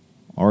be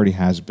already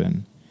has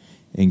been.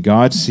 And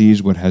God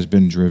sees what has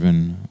been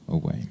driven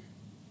away.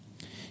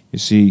 You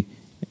see,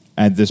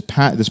 this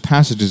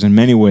passage is in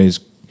many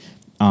ways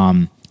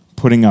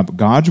putting up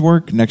God's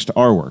work next to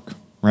our work,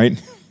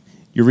 right?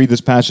 You read this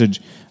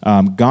passage,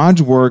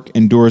 God's work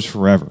endures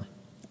forever.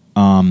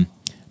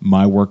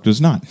 My work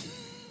does not.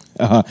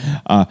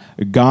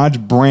 God's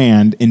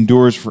brand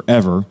endures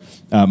forever.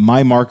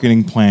 My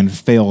marketing plan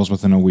fails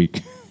within a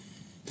week.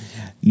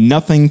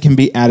 Nothing can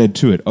be added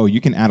to it. Oh,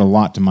 you can add a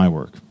lot to my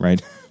work, right?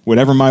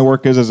 Whatever my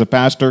work is as a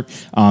pastor,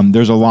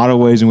 there's a lot of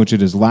ways in which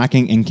it is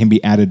lacking and can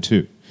be added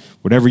to.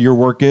 Whatever your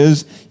work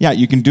is, yeah,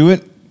 you can do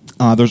it.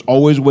 There's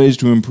always ways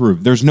to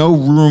improve. There's no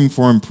room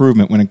for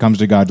improvement when it comes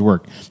to God's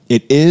work.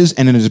 It is,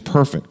 and it is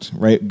perfect,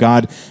 right?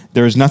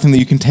 There is nothing that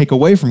you can take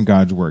away from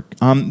God's work.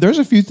 There's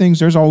a few things.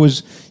 There's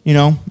always,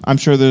 I'm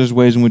sure there's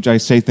ways in which I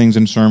say things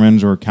in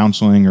sermons or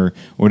counseling or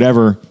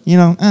whatever,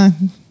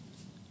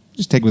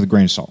 just take it with a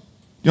grain of salt.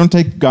 You don't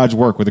take God's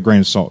work with a grain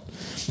of salt.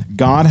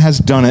 God has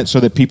done it so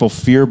that people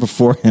fear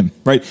before him,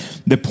 right?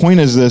 The point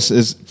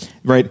is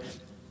right,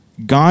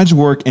 God's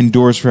work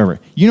endures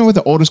forever. You know what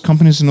the oldest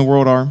companies in the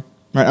world are?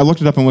 Right, I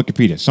looked it up on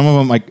Wikipedia. Some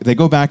of them, they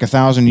go back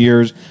 1,000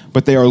 years,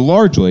 but they are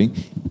largely,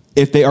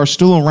 if they are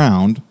still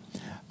around,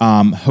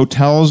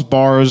 hotels,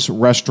 bars,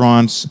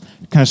 restaurants,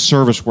 kind of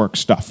service work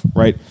stuff,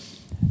 right?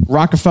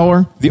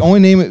 Rockefeller, the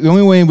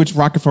only way in which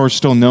Rockefeller is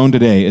still known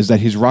today is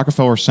that he's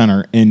Rockefeller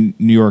Center in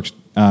New York,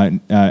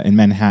 in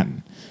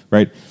Manhattan,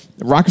 right?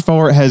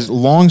 Rockefeller has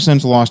long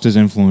since lost his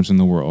influence in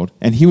the world,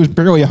 and he was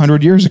barely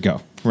 100 years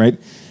ago, right?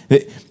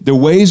 The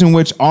ways in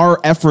which our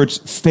efforts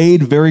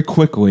fade very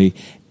quickly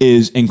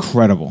is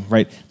incredible,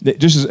 right?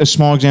 Just as a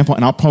small example,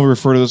 and I'll probably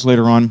refer to this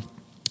later on,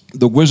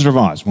 The Wizard of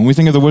Oz. When we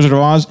think of The Wizard of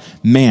Oz,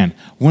 man,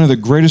 one of the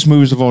greatest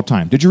movies of all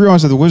time. Did you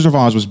realize that The Wizard of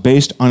Oz was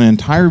based on an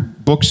entire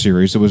book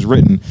series that was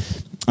written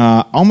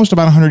almost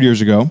about 100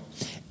 years ago?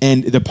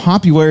 And the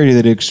popularity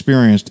that it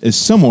experienced is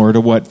similar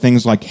to what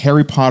things like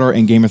Harry Potter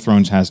and Game of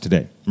Thrones has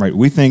today, right?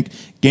 We think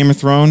Game of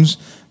Thrones,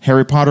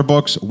 Harry Potter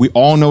books, we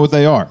all know what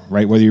they are,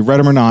 right? Whether you read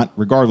them or not,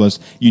 regardless,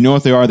 you know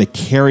what they are. They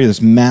carry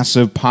this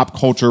massive pop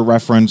culture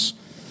reference.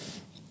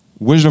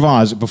 Wizard of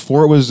Oz,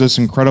 before it was this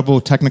incredible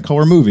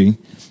Technicolor movie,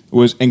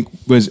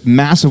 was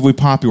massively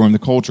popular in the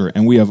culture,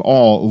 and we have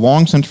all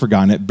long since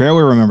forgotten it,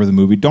 barely remember the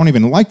movie, don't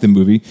even like the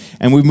movie,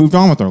 and we've moved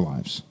on with our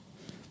lives.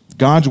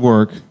 God's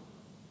work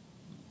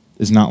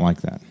is not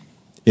like that.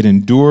 It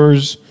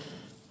endures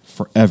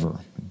forever.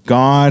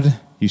 God,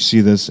 you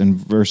see this in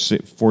verse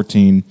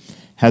 14,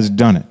 has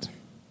done it.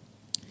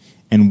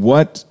 And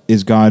what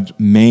is God's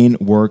main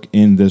work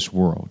in this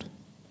world?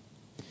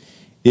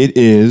 It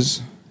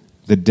is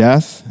the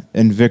death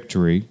and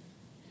victory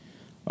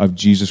of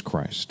Jesus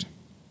Christ.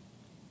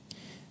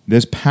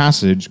 This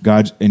passage,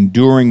 God's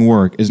enduring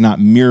work, is not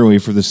merely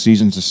for the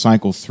seasons to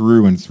cycle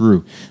through and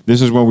through.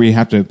 This is where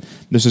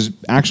this is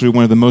actually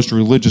one of the most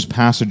religious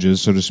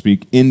passages, so to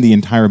speak, in the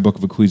entire book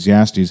of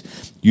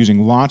Ecclesiastes,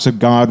 using lots of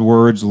God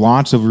words,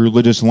 lots of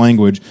religious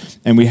language,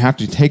 and we have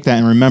to take that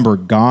and remember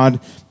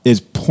God is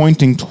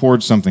pointing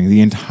towards something.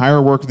 The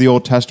entire work of the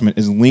Old Testament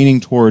is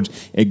leaning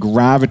towards a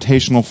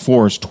gravitational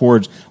force,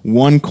 towards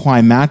one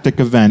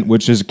climactic event,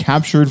 which is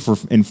captured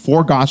in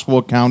 4 gospel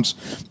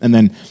accounts, and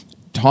then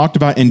talked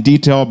about in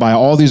detail by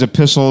all these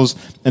epistles,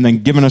 and then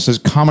given us this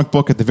comic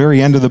book at the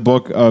very end of the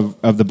book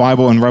of the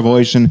Bible and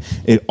Revelation.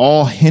 It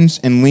all hints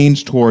and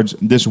leans towards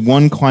this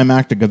one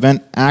climactic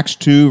event. Acts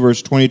 2,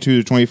 verse 22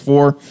 to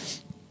 24.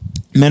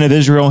 Men of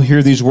Israel,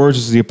 hear these words.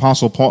 This is the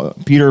Apostle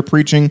Peter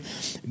preaching.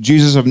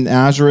 Jesus of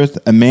Nazareth,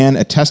 a man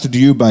attested to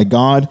you by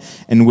God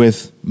and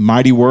with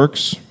mighty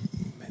works,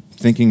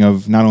 thinking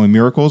of not only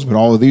miracles, but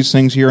all of these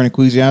things here in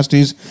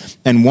Ecclesiastes,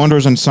 and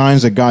wonders and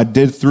signs that God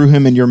did through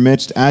him in your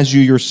midst, as you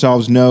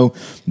yourselves know,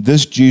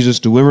 this Jesus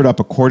delivered up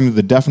according to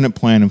the definite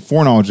plan and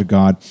foreknowledge of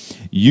God,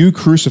 you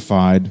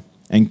crucified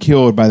and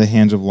killed by the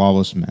hands of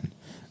lawless men.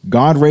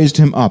 God raised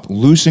him up,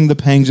 loosing the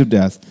pangs of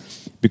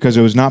death, because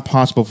it was not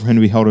possible for him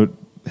to be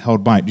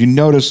held by it. Do you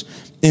notice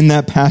in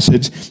that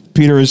passage,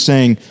 Peter is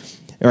saying,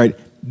 all right,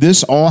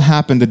 this all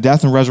happened, the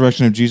death and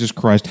resurrection of Jesus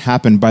Christ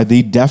happened by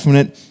the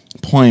definite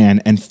plan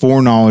and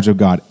foreknowledge of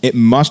God. It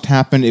must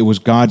happen. It was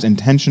God's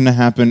intention to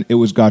happen. It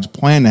was God's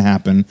plan to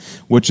happen,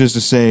 which is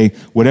to say,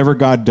 whatever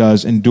God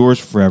does endures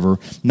forever.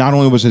 Not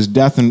only was his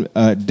death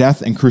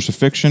and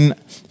crucifixion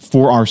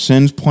for our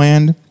sins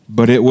planned,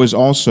 but it was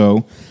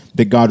also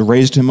that God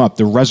raised him up,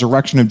 the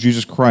resurrection of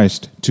Jesus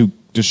Christ, to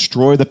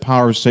destroy the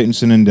power of Satan,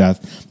 sin, and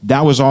death.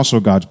 That was also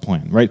God's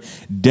plan, right?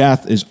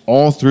 Death is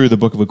all through the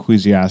book of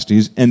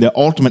Ecclesiastes, and the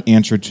ultimate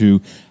answer to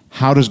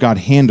how does God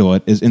handle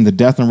it is in the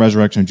death and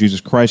resurrection of Jesus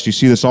Christ. You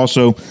see this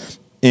also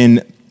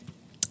in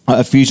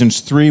Ephesians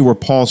 3, where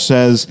Paul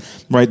says,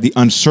 right, the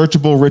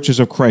unsearchable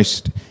riches of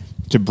Christ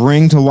to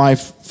bring to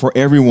life for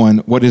everyone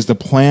what is the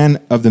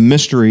plan of the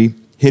mystery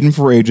hidden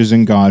for ages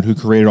in God who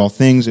created all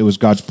things. It was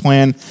God's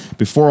plan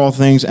before all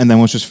things. And then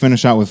let's just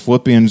finish out with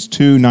Philippians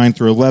 2, 9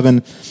 through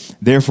 11.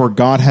 Therefore,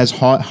 God has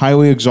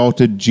highly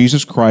exalted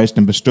Jesus Christ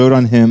and bestowed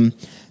on him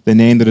the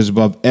name that is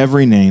above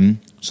every name,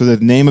 so that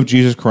the name of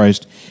Jesus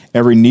Christ,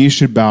 every knee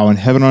should bow in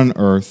heaven and on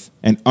earth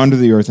and under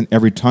the earth, and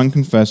every tongue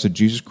confess that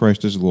Jesus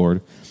Christ is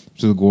Lord,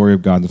 to the glory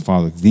of God the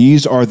Father.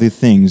 These are the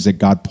things that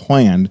God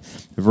planned.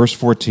 Verse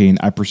 14,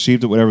 I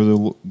perceive that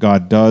whatever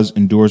God does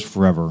endures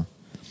forever.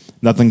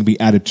 Nothing can be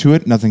added to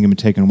it. Nothing can be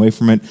taken away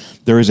from it.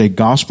 There is a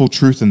gospel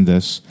truth in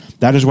this.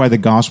 That is why the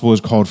gospel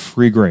is called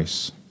free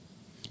grace.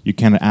 You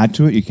cannot add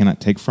to it. You cannot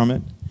take from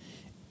it.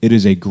 It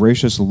is a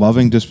gracious,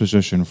 loving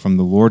disposition from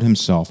the Lord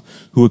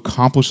himself who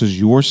accomplishes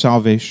your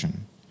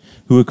salvation,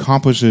 who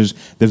accomplishes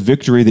the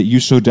victory that you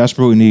so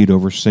desperately need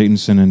over Satan,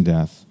 sin, and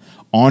death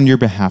on your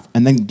behalf,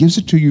 and then gives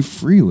it to you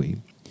freely,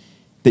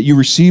 that you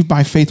receive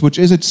by faith, which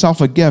is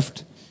itself a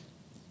gift,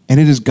 and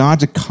it is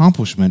God's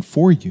accomplishment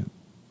for you.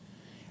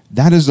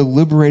 That is the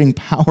liberating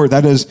power.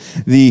 That is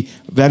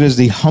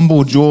the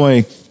humble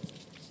joy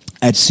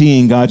at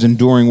seeing God's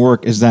enduring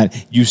work, is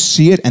that you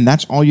see it, and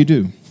that's all you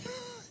do.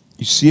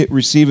 You see it,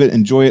 receive it,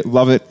 enjoy it,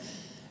 love it.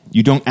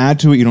 You don't add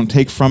to it. You don't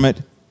take from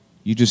it.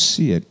 You just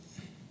see it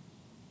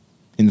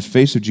in the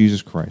face of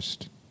Jesus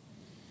Christ.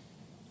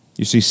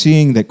 You see,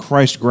 seeing that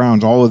Christ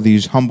grounds all of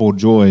these humble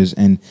joys,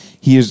 and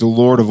he is the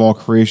Lord of all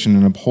creation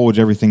and upholds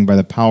everything by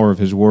the power of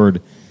his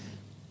word,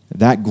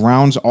 that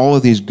grounds all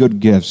of these good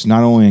gifts,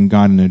 not only in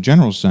God in a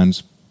general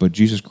sense, but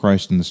Jesus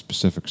Christ in the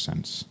specific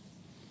sense.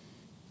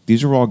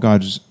 These are all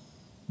God's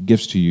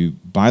gifts to you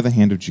by the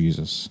hand of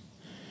Jesus,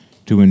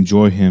 to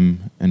enjoy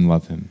him and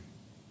love him.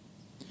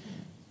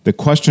 The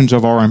questions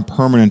of our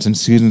impermanence and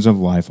seasons of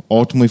life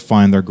ultimately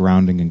find their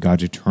grounding in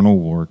God's eternal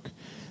work,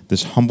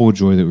 this humble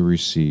joy that we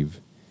receive,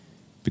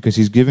 because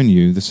he's given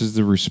you, this is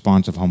the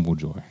response of humble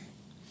joy.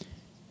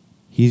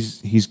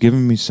 He's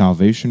given me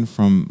salvation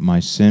from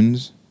my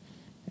sins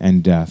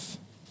and death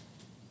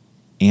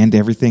and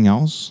everything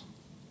else?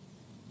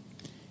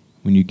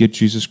 When you get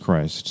Jesus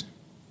Christ,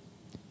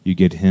 you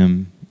get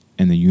him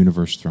and the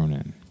universe thrown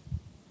in.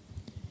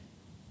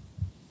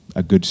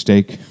 A good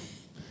steak,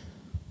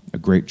 a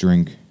great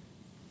drink,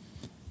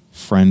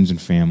 friends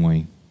and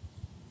family.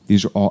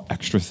 These are all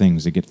extra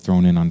things that get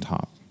thrown in on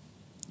top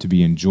to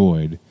be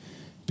enjoyed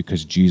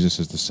because Jesus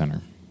is the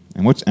center.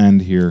 And let's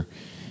end here.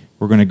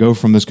 We're going to go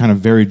from this kind of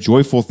very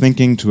joyful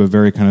thinking to a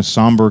very kind of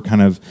somber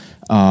kind of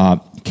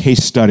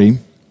case study.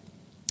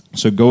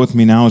 So go with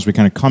me now as we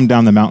kind of come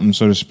down the mountain,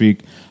 so to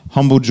speak.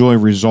 Humble joy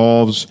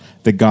resolves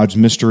that God's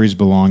mysteries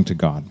belong to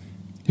God.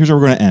 Here's where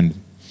we're going to end.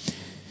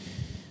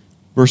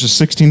 Verses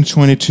 16 to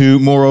 22,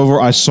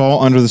 moreover, I saw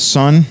under the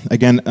sun,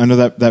 again, under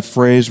that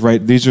phrase,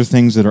 right? These are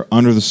things that are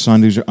under the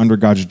sun. These are under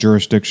God's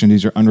jurisdiction.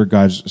 These are under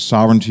God's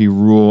sovereignty,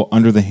 rule,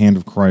 under the hand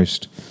of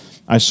Christ.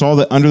 I saw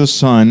that under the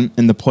sun,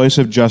 in the place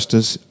of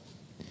justice,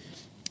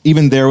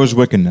 even there was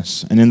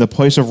wickedness. And in the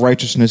place of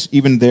righteousness,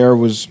 even there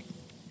was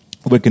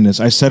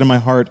wickedness. I said in my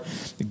heart,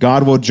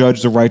 God will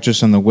judge the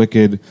righteous and the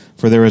wicked,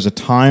 for there is a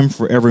time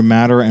for every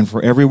matter and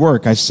for every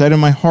work. I said in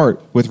my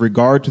heart, with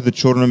regard to the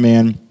children of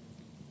man,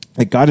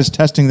 that God is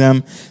testing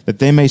them, that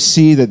they may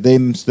see that they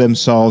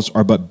themselves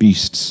are but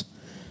beasts.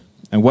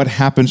 And what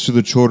happens to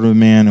the children of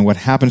man and what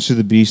happens to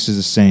the beast is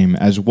the same.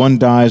 As one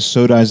dies,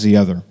 so dies the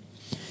other.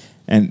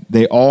 And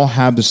they all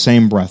have the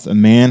same breath. A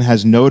man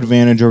has no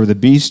advantage over the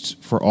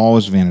beast, for all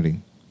is vanity.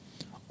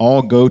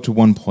 All go to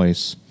one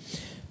place.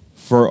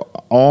 For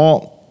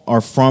all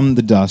are from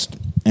the dust,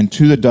 and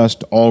to the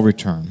dust all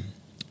return.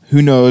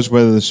 Who knows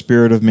whether the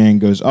spirit of man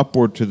goes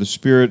upward to the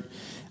spirit,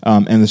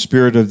 and the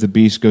spirit of the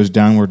beast goes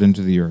downward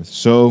into the earth.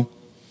 So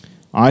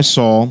I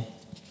saw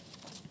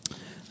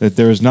that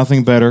there is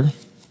nothing better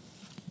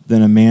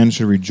than a man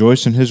should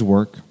rejoice in his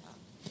work,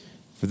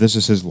 for this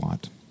is his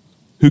lot.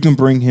 Who can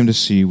bring him to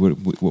see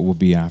what will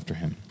be after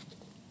him?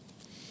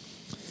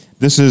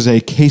 This is a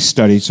case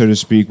study, so to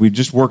speak. We've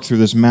just worked through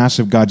this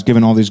massive, God's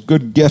given all these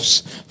good gifts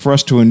for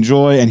us to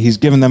enjoy, and he's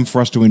given them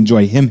for us to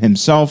enjoy him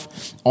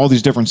himself, all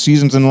these different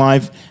seasons in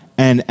life.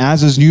 And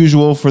as is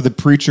usual for the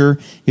preacher,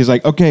 he's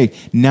like, okay,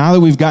 now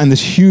that we've gotten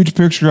this huge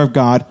picture of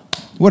God,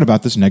 what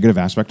about this negative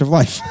aspect of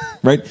life,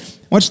 right?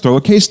 Let's throw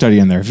a case study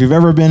in there. If you've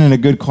ever been in a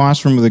good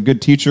classroom with a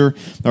good teacher,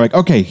 they're like,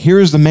 okay,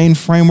 here's the main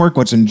framework.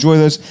 Let's enjoy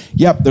this.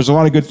 Yep, there's a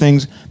lot of good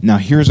things. Now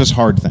here's this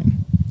hard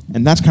thing.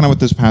 And that's kind of what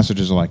this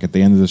passage is like at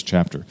the end of this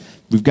chapter.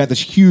 We've got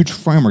this huge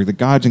framework that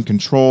God's in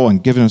control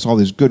and giving us all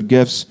these good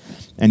gifts.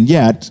 And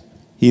yet,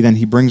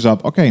 he brings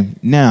up, okay,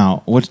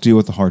 now let's deal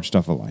with the hard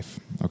stuff of life,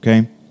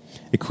 okay?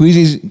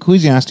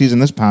 Ecclesiastes in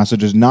this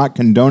passage is not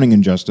condoning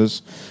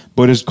injustice,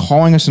 but is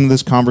calling us into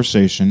this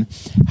conversation.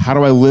 How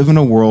do I live in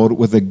a world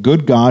with a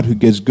good God who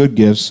gives good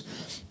gifts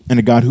and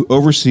a God who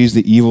oversees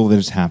the evil that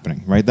is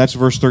happening, right? That's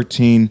verse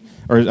 16.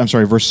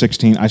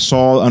 I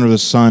saw under the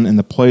sun in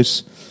the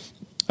place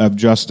of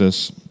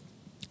justice,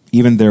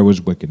 even there was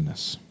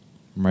wickedness,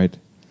 right?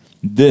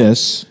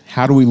 This,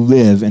 how do we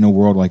live in a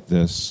world like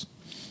this,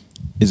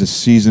 is a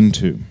season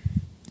 2.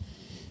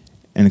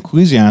 And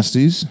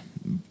Ecclesiastes,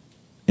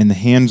 in the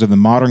hands of the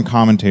modern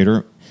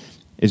commentator,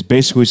 is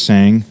basically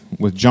saying,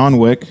 with John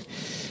Wick,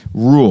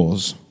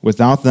 rules.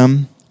 Without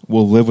them,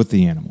 we'll live with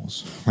the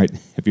animals. Right?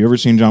 Have you ever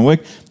seen John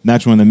Wick?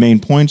 That's one of the main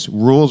points.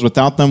 Rules.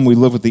 Without them, we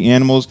live with the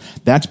animals.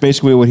 That's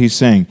basically what he's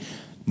saying.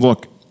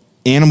 Look,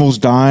 animals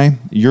die.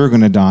 You're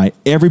going to die.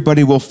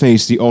 Everybody will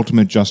face the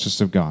ultimate justice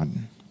of God.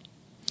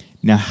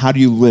 Now, how do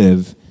you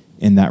live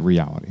in that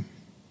reality?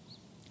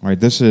 All right,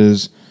 this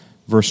is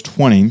verse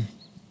 20.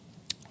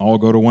 All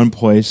go to one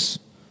place,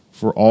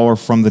 for all are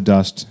from the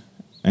dust,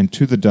 and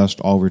to the dust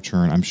all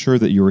return. I'm sure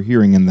that you are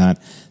hearing in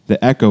that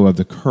the echo of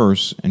the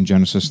curse in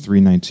Genesis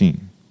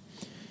 3:19.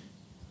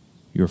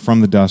 You are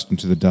from the dust, and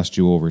to the dust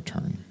you will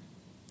return.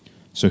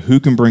 So who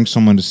can bring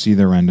someone to see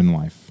their end in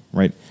life,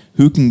 right?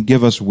 Who can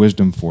give us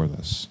wisdom for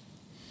this?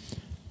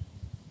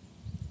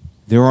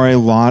 There are a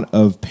lot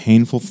of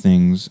painful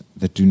things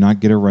that do not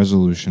get a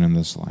resolution in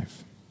this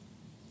life.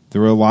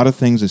 There are a lot of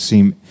things that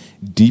seem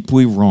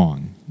deeply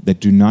wrong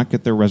that do not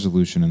get their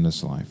resolution in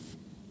this life.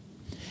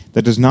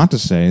 That is not to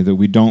say that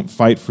we don't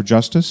fight for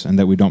justice and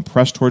that we don't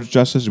press towards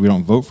justice, we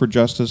don't vote for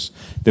justice,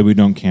 that we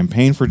don't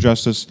campaign for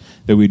justice,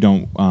 that we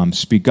don't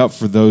speak up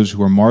for those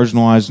who are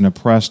marginalized and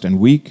oppressed and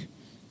weak.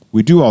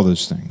 We do all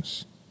those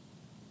things.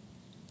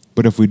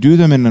 But if we do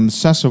them in an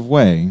obsessive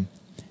way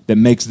that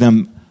makes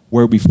them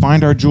where we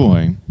find our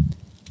joy,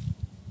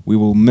 we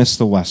will miss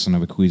the lesson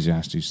of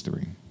Ecclesiastes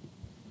 3.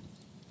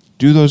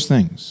 Do those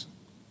things.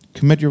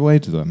 Commit your way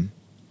to them.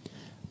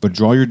 But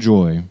draw your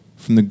joy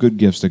from the good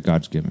gifts that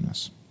God's given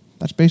us.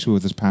 That's basically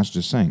what this passage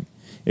is saying.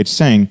 It's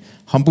saying,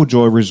 humble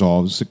joy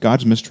resolves that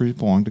God's mysteries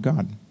belong to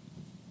God.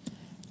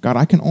 God,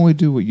 I can only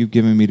do what you've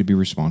given me to be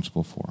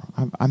responsible for.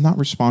 I'm not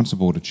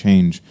responsible to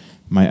change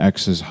my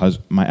ex's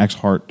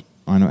heart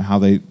on how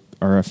they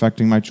are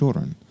affecting my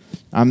children.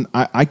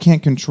 I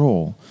can't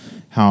control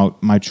how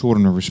my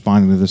children are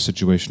responding to this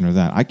situation or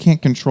that. I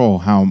can't control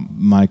how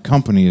my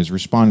company is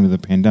responding to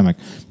the pandemic.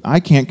 I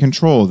can't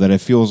control that it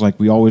feels like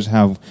we always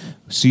have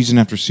season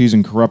after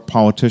season corrupt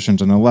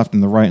politicians on the left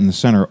and the right and the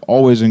center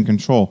always in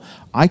control.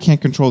 I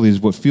can't control these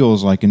what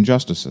feels like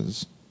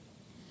injustices.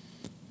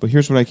 But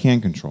here's what I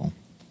can control.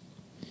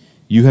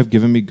 You have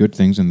given me good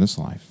things in this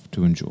life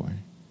to enjoy.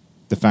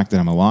 The fact that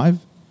I'm alive,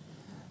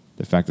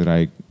 the fact that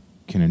I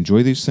can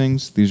enjoy these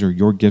things, these are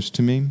your gifts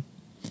to me.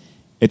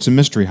 It's a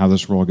mystery how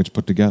this world gets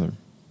put together.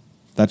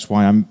 That's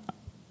why I'm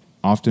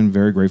often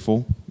very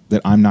grateful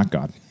that I'm not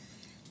God.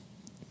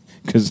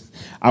 Because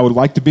I would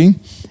like to be,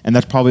 and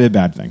that's probably a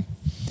bad thing.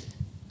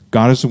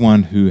 God is the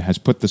one who has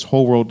put this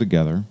whole world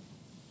together,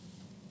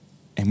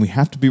 and we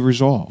have to be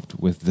resolved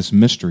with this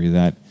mystery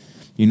that,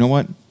 you know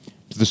what?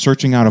 To the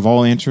searching out of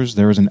all answers,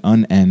 there is an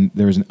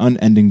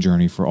unending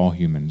journey for all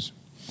humans,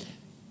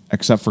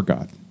 except for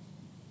God.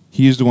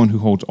 He is the one who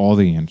holds all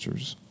the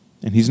answers,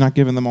 and he's not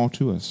given them all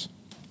to us.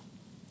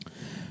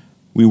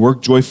 We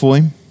work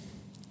joyfully.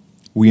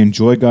 We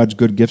enjoy God's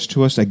good gifts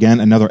to us.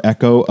 Again, another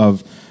echo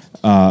of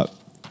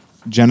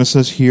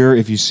Genesis here.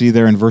 If you see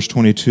there in verse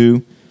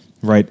 22,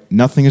 right?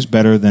 Nothing is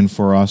better than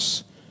for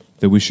us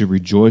that we should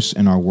rejoice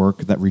in our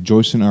work. That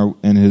rejoice in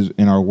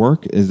our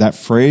work is that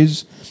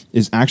phrase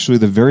is actually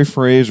the very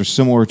phrase or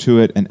similar to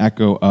it, an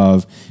echo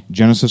of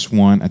Genesis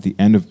 1 at the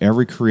end of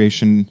every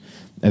creation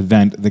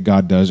event that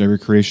God does, every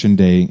creation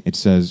day. It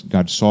says,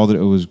 God saw that it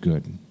was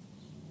good.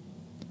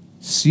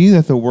 See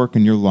that the work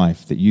in your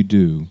life that you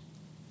do,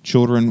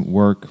 children,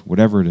 work,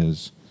 whatever it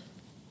is,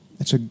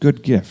 it's a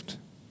good gift.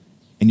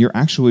 And you're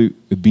actually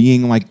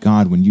being like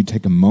God when you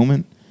take a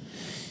moment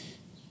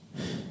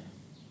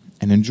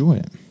and enjoy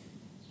it.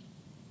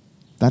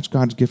 That's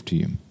God's gift to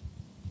you.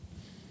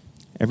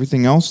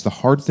 Everything else, the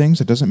hard things,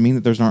 it doesn't mean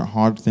that there's not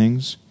hard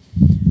things,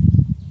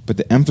 but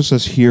the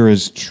emphasis here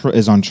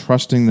is on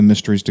trusting the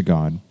mysteries to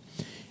God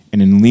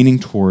and in leaning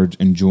towards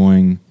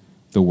enjoying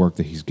the work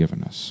that he's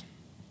given us.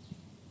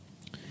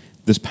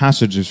 This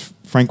passage is,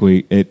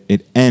 frankly,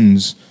 it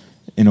ends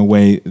in a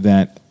way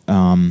that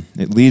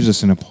it leaves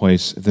us in a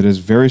place that is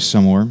very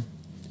similar, and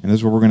this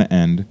is where we're going to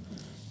end,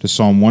 to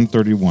Psalm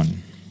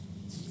 131.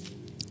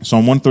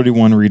 Psalm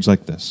 131 reads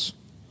like this: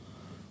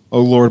 O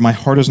Lord, my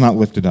heart is not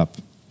lifted up.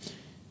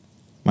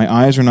 My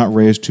eyes are not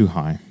raised too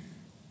high.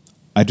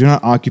 I do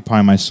not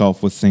occupy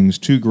myself with things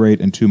too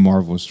great and too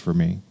marvelous for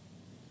me.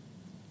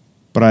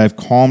 But I have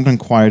calmed and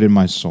quieted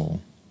my soul,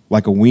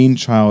 like a weaned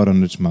child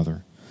on its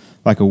mother.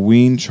 Like a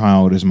weaned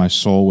child is my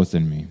soul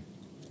within me.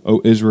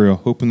 O Israel,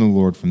 hope in the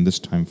Lord from this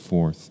time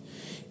forth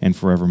and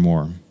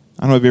forevermore.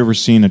 I don't know if you've ever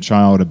seen a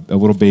child, a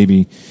little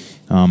baby,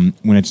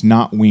 when it's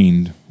not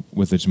weaned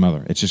with its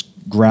mother. It's just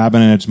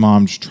grabbing at its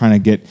mom, just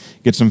trying to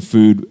get some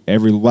food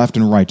every left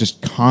and right,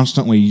 just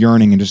constantly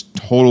yearning and just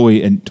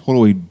totally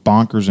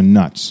bonkers and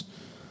nuts.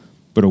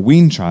 But a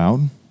weaned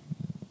child,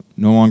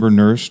 no longer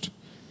nursed,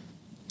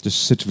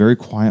 just sits very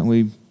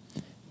quietly,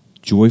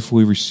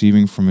 joyfully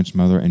receiving from its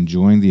mother,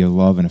 enjoying the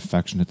love and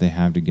affection that they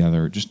have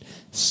together, just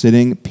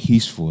sitting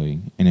peacefully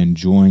and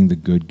enjoying the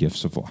good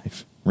gifts of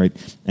life,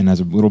 right? And as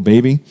a little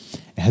baby,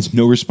 it has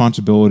no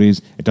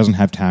responsibilities, it doesn't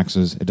have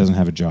taxes, it doesn't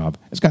have a job,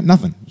 it's got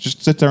nothing. It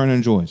just sits there and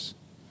enjoys,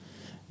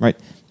 right?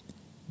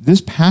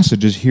 This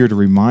passage is here to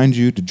remind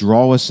you, to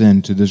draw us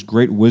into this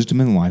great wisdom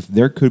in life.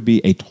 There could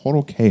be a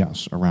total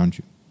chaos around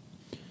you.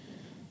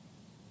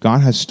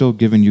 God has still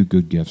given you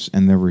good gifts,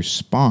 and the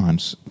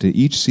response to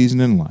each season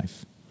in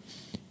life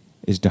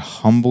is to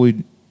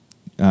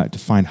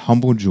find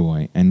humble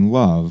joy and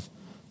love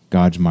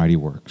God's mighty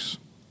works.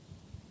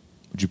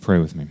 Would you pray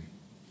with me?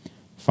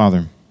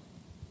 Father,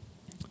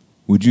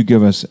 would you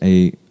give us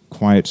a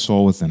quiet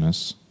soul within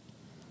us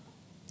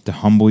to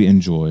humbly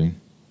enjoy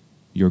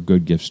your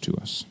good gifts to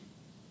us?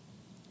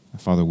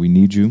 Father, we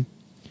need you,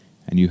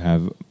 and you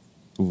have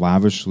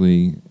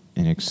lavishly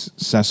and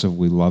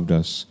excessively loved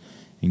us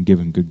and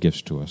given good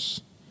gifts to us.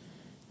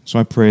 So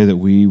I pray that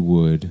we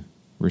would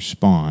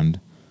respond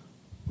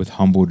with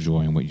humble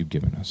joy in what you've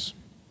given us.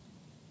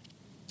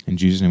 In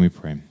Jesus' name we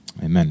pray.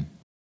 Amen.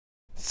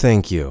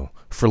 Thank you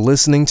for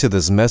listening to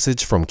this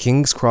message from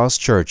King's Cross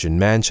Church in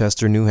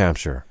Manchester, New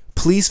Hampshire.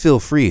 Please feel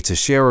free to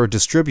share or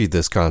distribute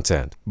this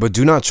content, but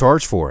do not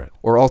charge for it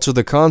or alter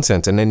the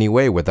content in any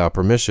way without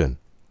permission.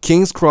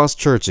 King's Cross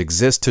Church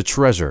exists to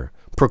treasure,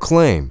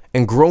 proclaim,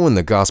 and grow in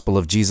the gospel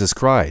of Jesus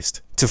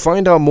Christ. To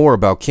find out more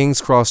about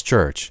King's Cross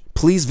Church,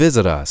 please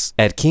visit us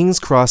at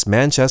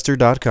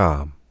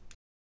kingscrossmanchester.com.